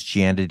to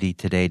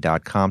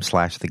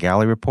christianitytoday.com/the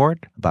Galley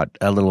Report. About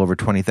a little over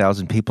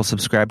 20,000 people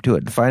subscribe to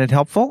it and find it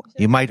helpful.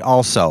 You might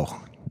also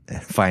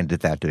find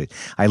it that way.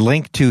 I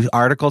link to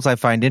articles I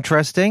find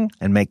interesting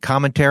and make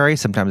commentary.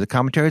 Sometimes the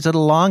commentary is a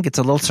little long, gets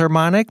a little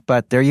sermonic,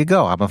 but there you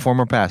go. I'm a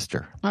former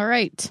pastor. All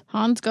right.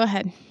 Hans, go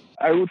ahead.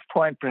 I would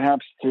point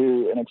perhaps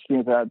to an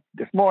experience I had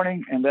this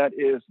morning, and that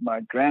is my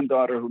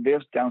granddaughter who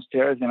lives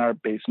downstairs in our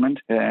basement,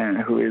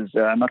 who is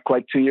not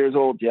quite 2 years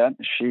old yet.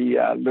 She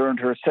learned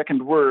her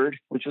second word,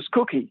 which is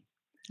cookie.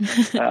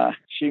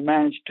 She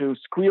managed to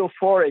squeal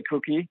for a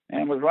cookie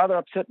and was rather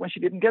upset when she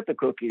didn't get the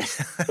cookie.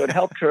 So it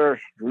helped her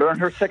learn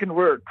her second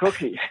word,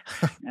 cookie.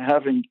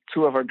 Having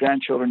two of our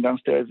grandchildren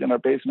downstairs in our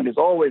basement is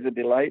always a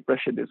delight,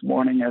 especially this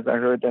morning as I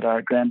heard that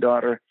our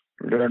granddaughter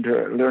learned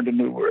a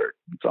new word.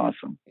 It's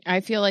awesome. I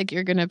feel like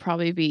you're going to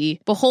probably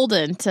be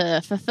beholden to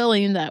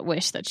fulfilling that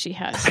wish that she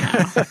has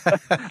now.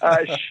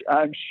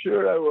 I'm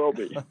sure I will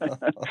be.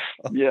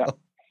 Yeah.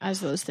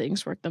 As those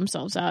things work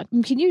themselves out.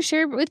 Can you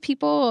share with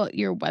people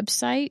your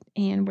website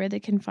and where they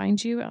can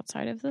find you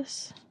outside of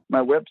this?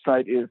 My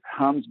website is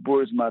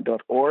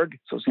hansboersma.org.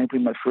 So simply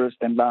my first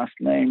and last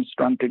name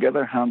strung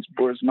together, Hans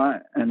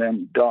Boersma, and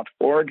then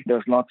 .org.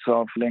 There's lots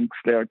of links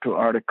there to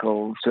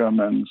articles,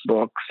 sermons,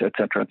 books,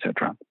 etc.,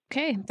 etc.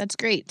 Okay, that's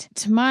great.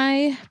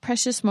 My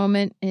precious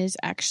moment is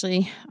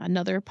actually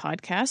another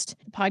podcast.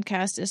 The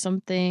podcast is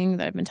something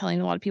that I've been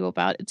telling a lot of people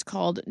about. It's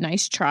called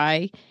Nice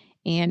Try,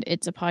 and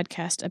it's a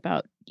podcast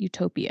about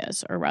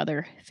utopias, or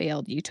rather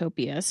failed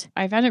utopias.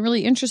 I found it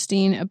really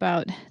interesting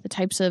about the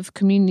types of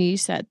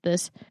communities that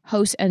this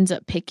host ends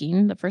up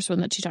picking. The first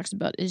one that she talks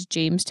about is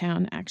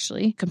Jamestown,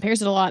 actually.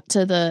 Compares it a lot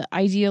to the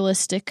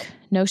idealistic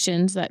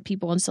notions that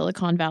people in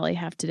Silicon Valley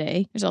have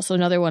today. There's also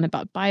another one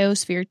about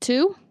Biosphere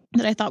 2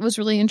 that I thought was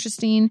really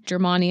interesting.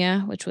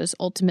 Germania, which was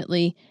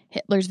ultimately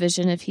Hitler's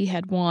vision if he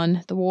had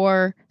won the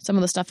war, some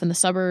of the stuff in the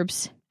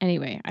suburbs.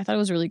 Anyway, I thought it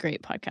was a really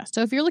great podcast.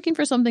 So if you're looking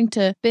for something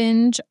to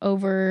binge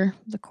over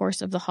the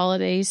course of the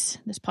holidays,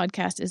 this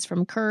podcast is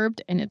from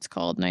Curbed, and it's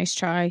called Nice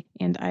Try,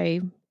 and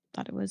I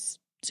thought it was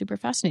super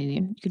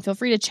fascinating. You can feel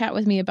free to chat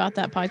with me about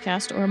that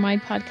podcast or my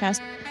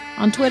podcast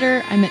on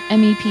Twitter. I'm at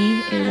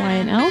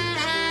MEPAYNL.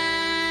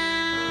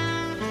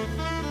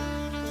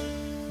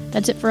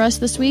 That's it for us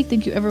this week.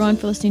 Thank you, everyone,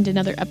 for listening to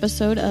another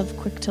episode of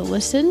Quick to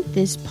Listen.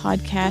 This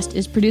podcast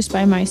is produced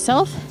by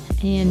myself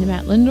and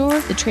Matt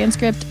Lindor. The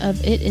transcript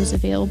of it is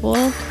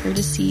available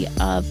courtesy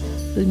of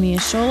Budmi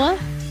Ashola.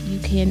 You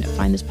can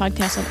find this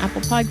podcast on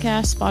Apple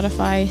Podcasts,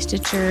 Spotify,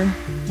 Stitcher,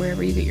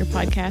 wherever you get your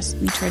podcasts.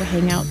 We try to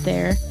hang out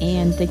there.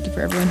 And thank you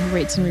for everyone who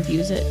rates and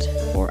reviews it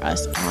for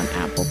us on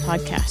Apple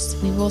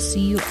Podcasts. We will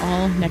see you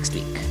all next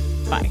week.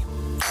 Bye.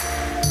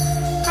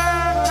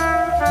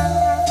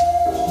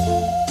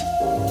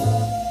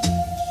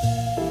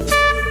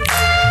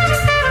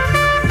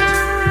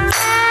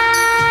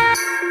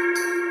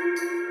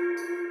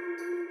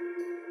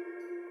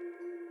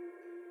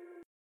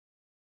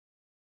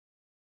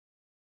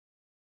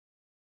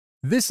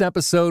 This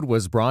episode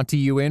was brought to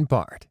you in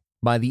part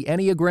by the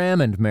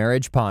Enneagram and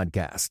Marriage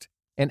Podcast,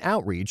 an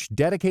outreach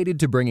dedicated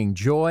to bringing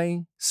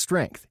joy,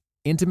 strength,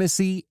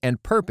 intimacy,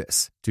 and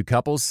purpose to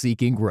couples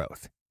seeking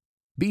growth.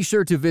 Be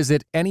sure to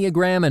visit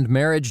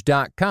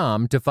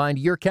EnneagramandMarriage.com to find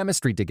your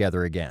chemistry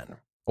together again,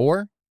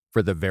 or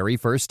for the very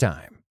first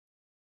time.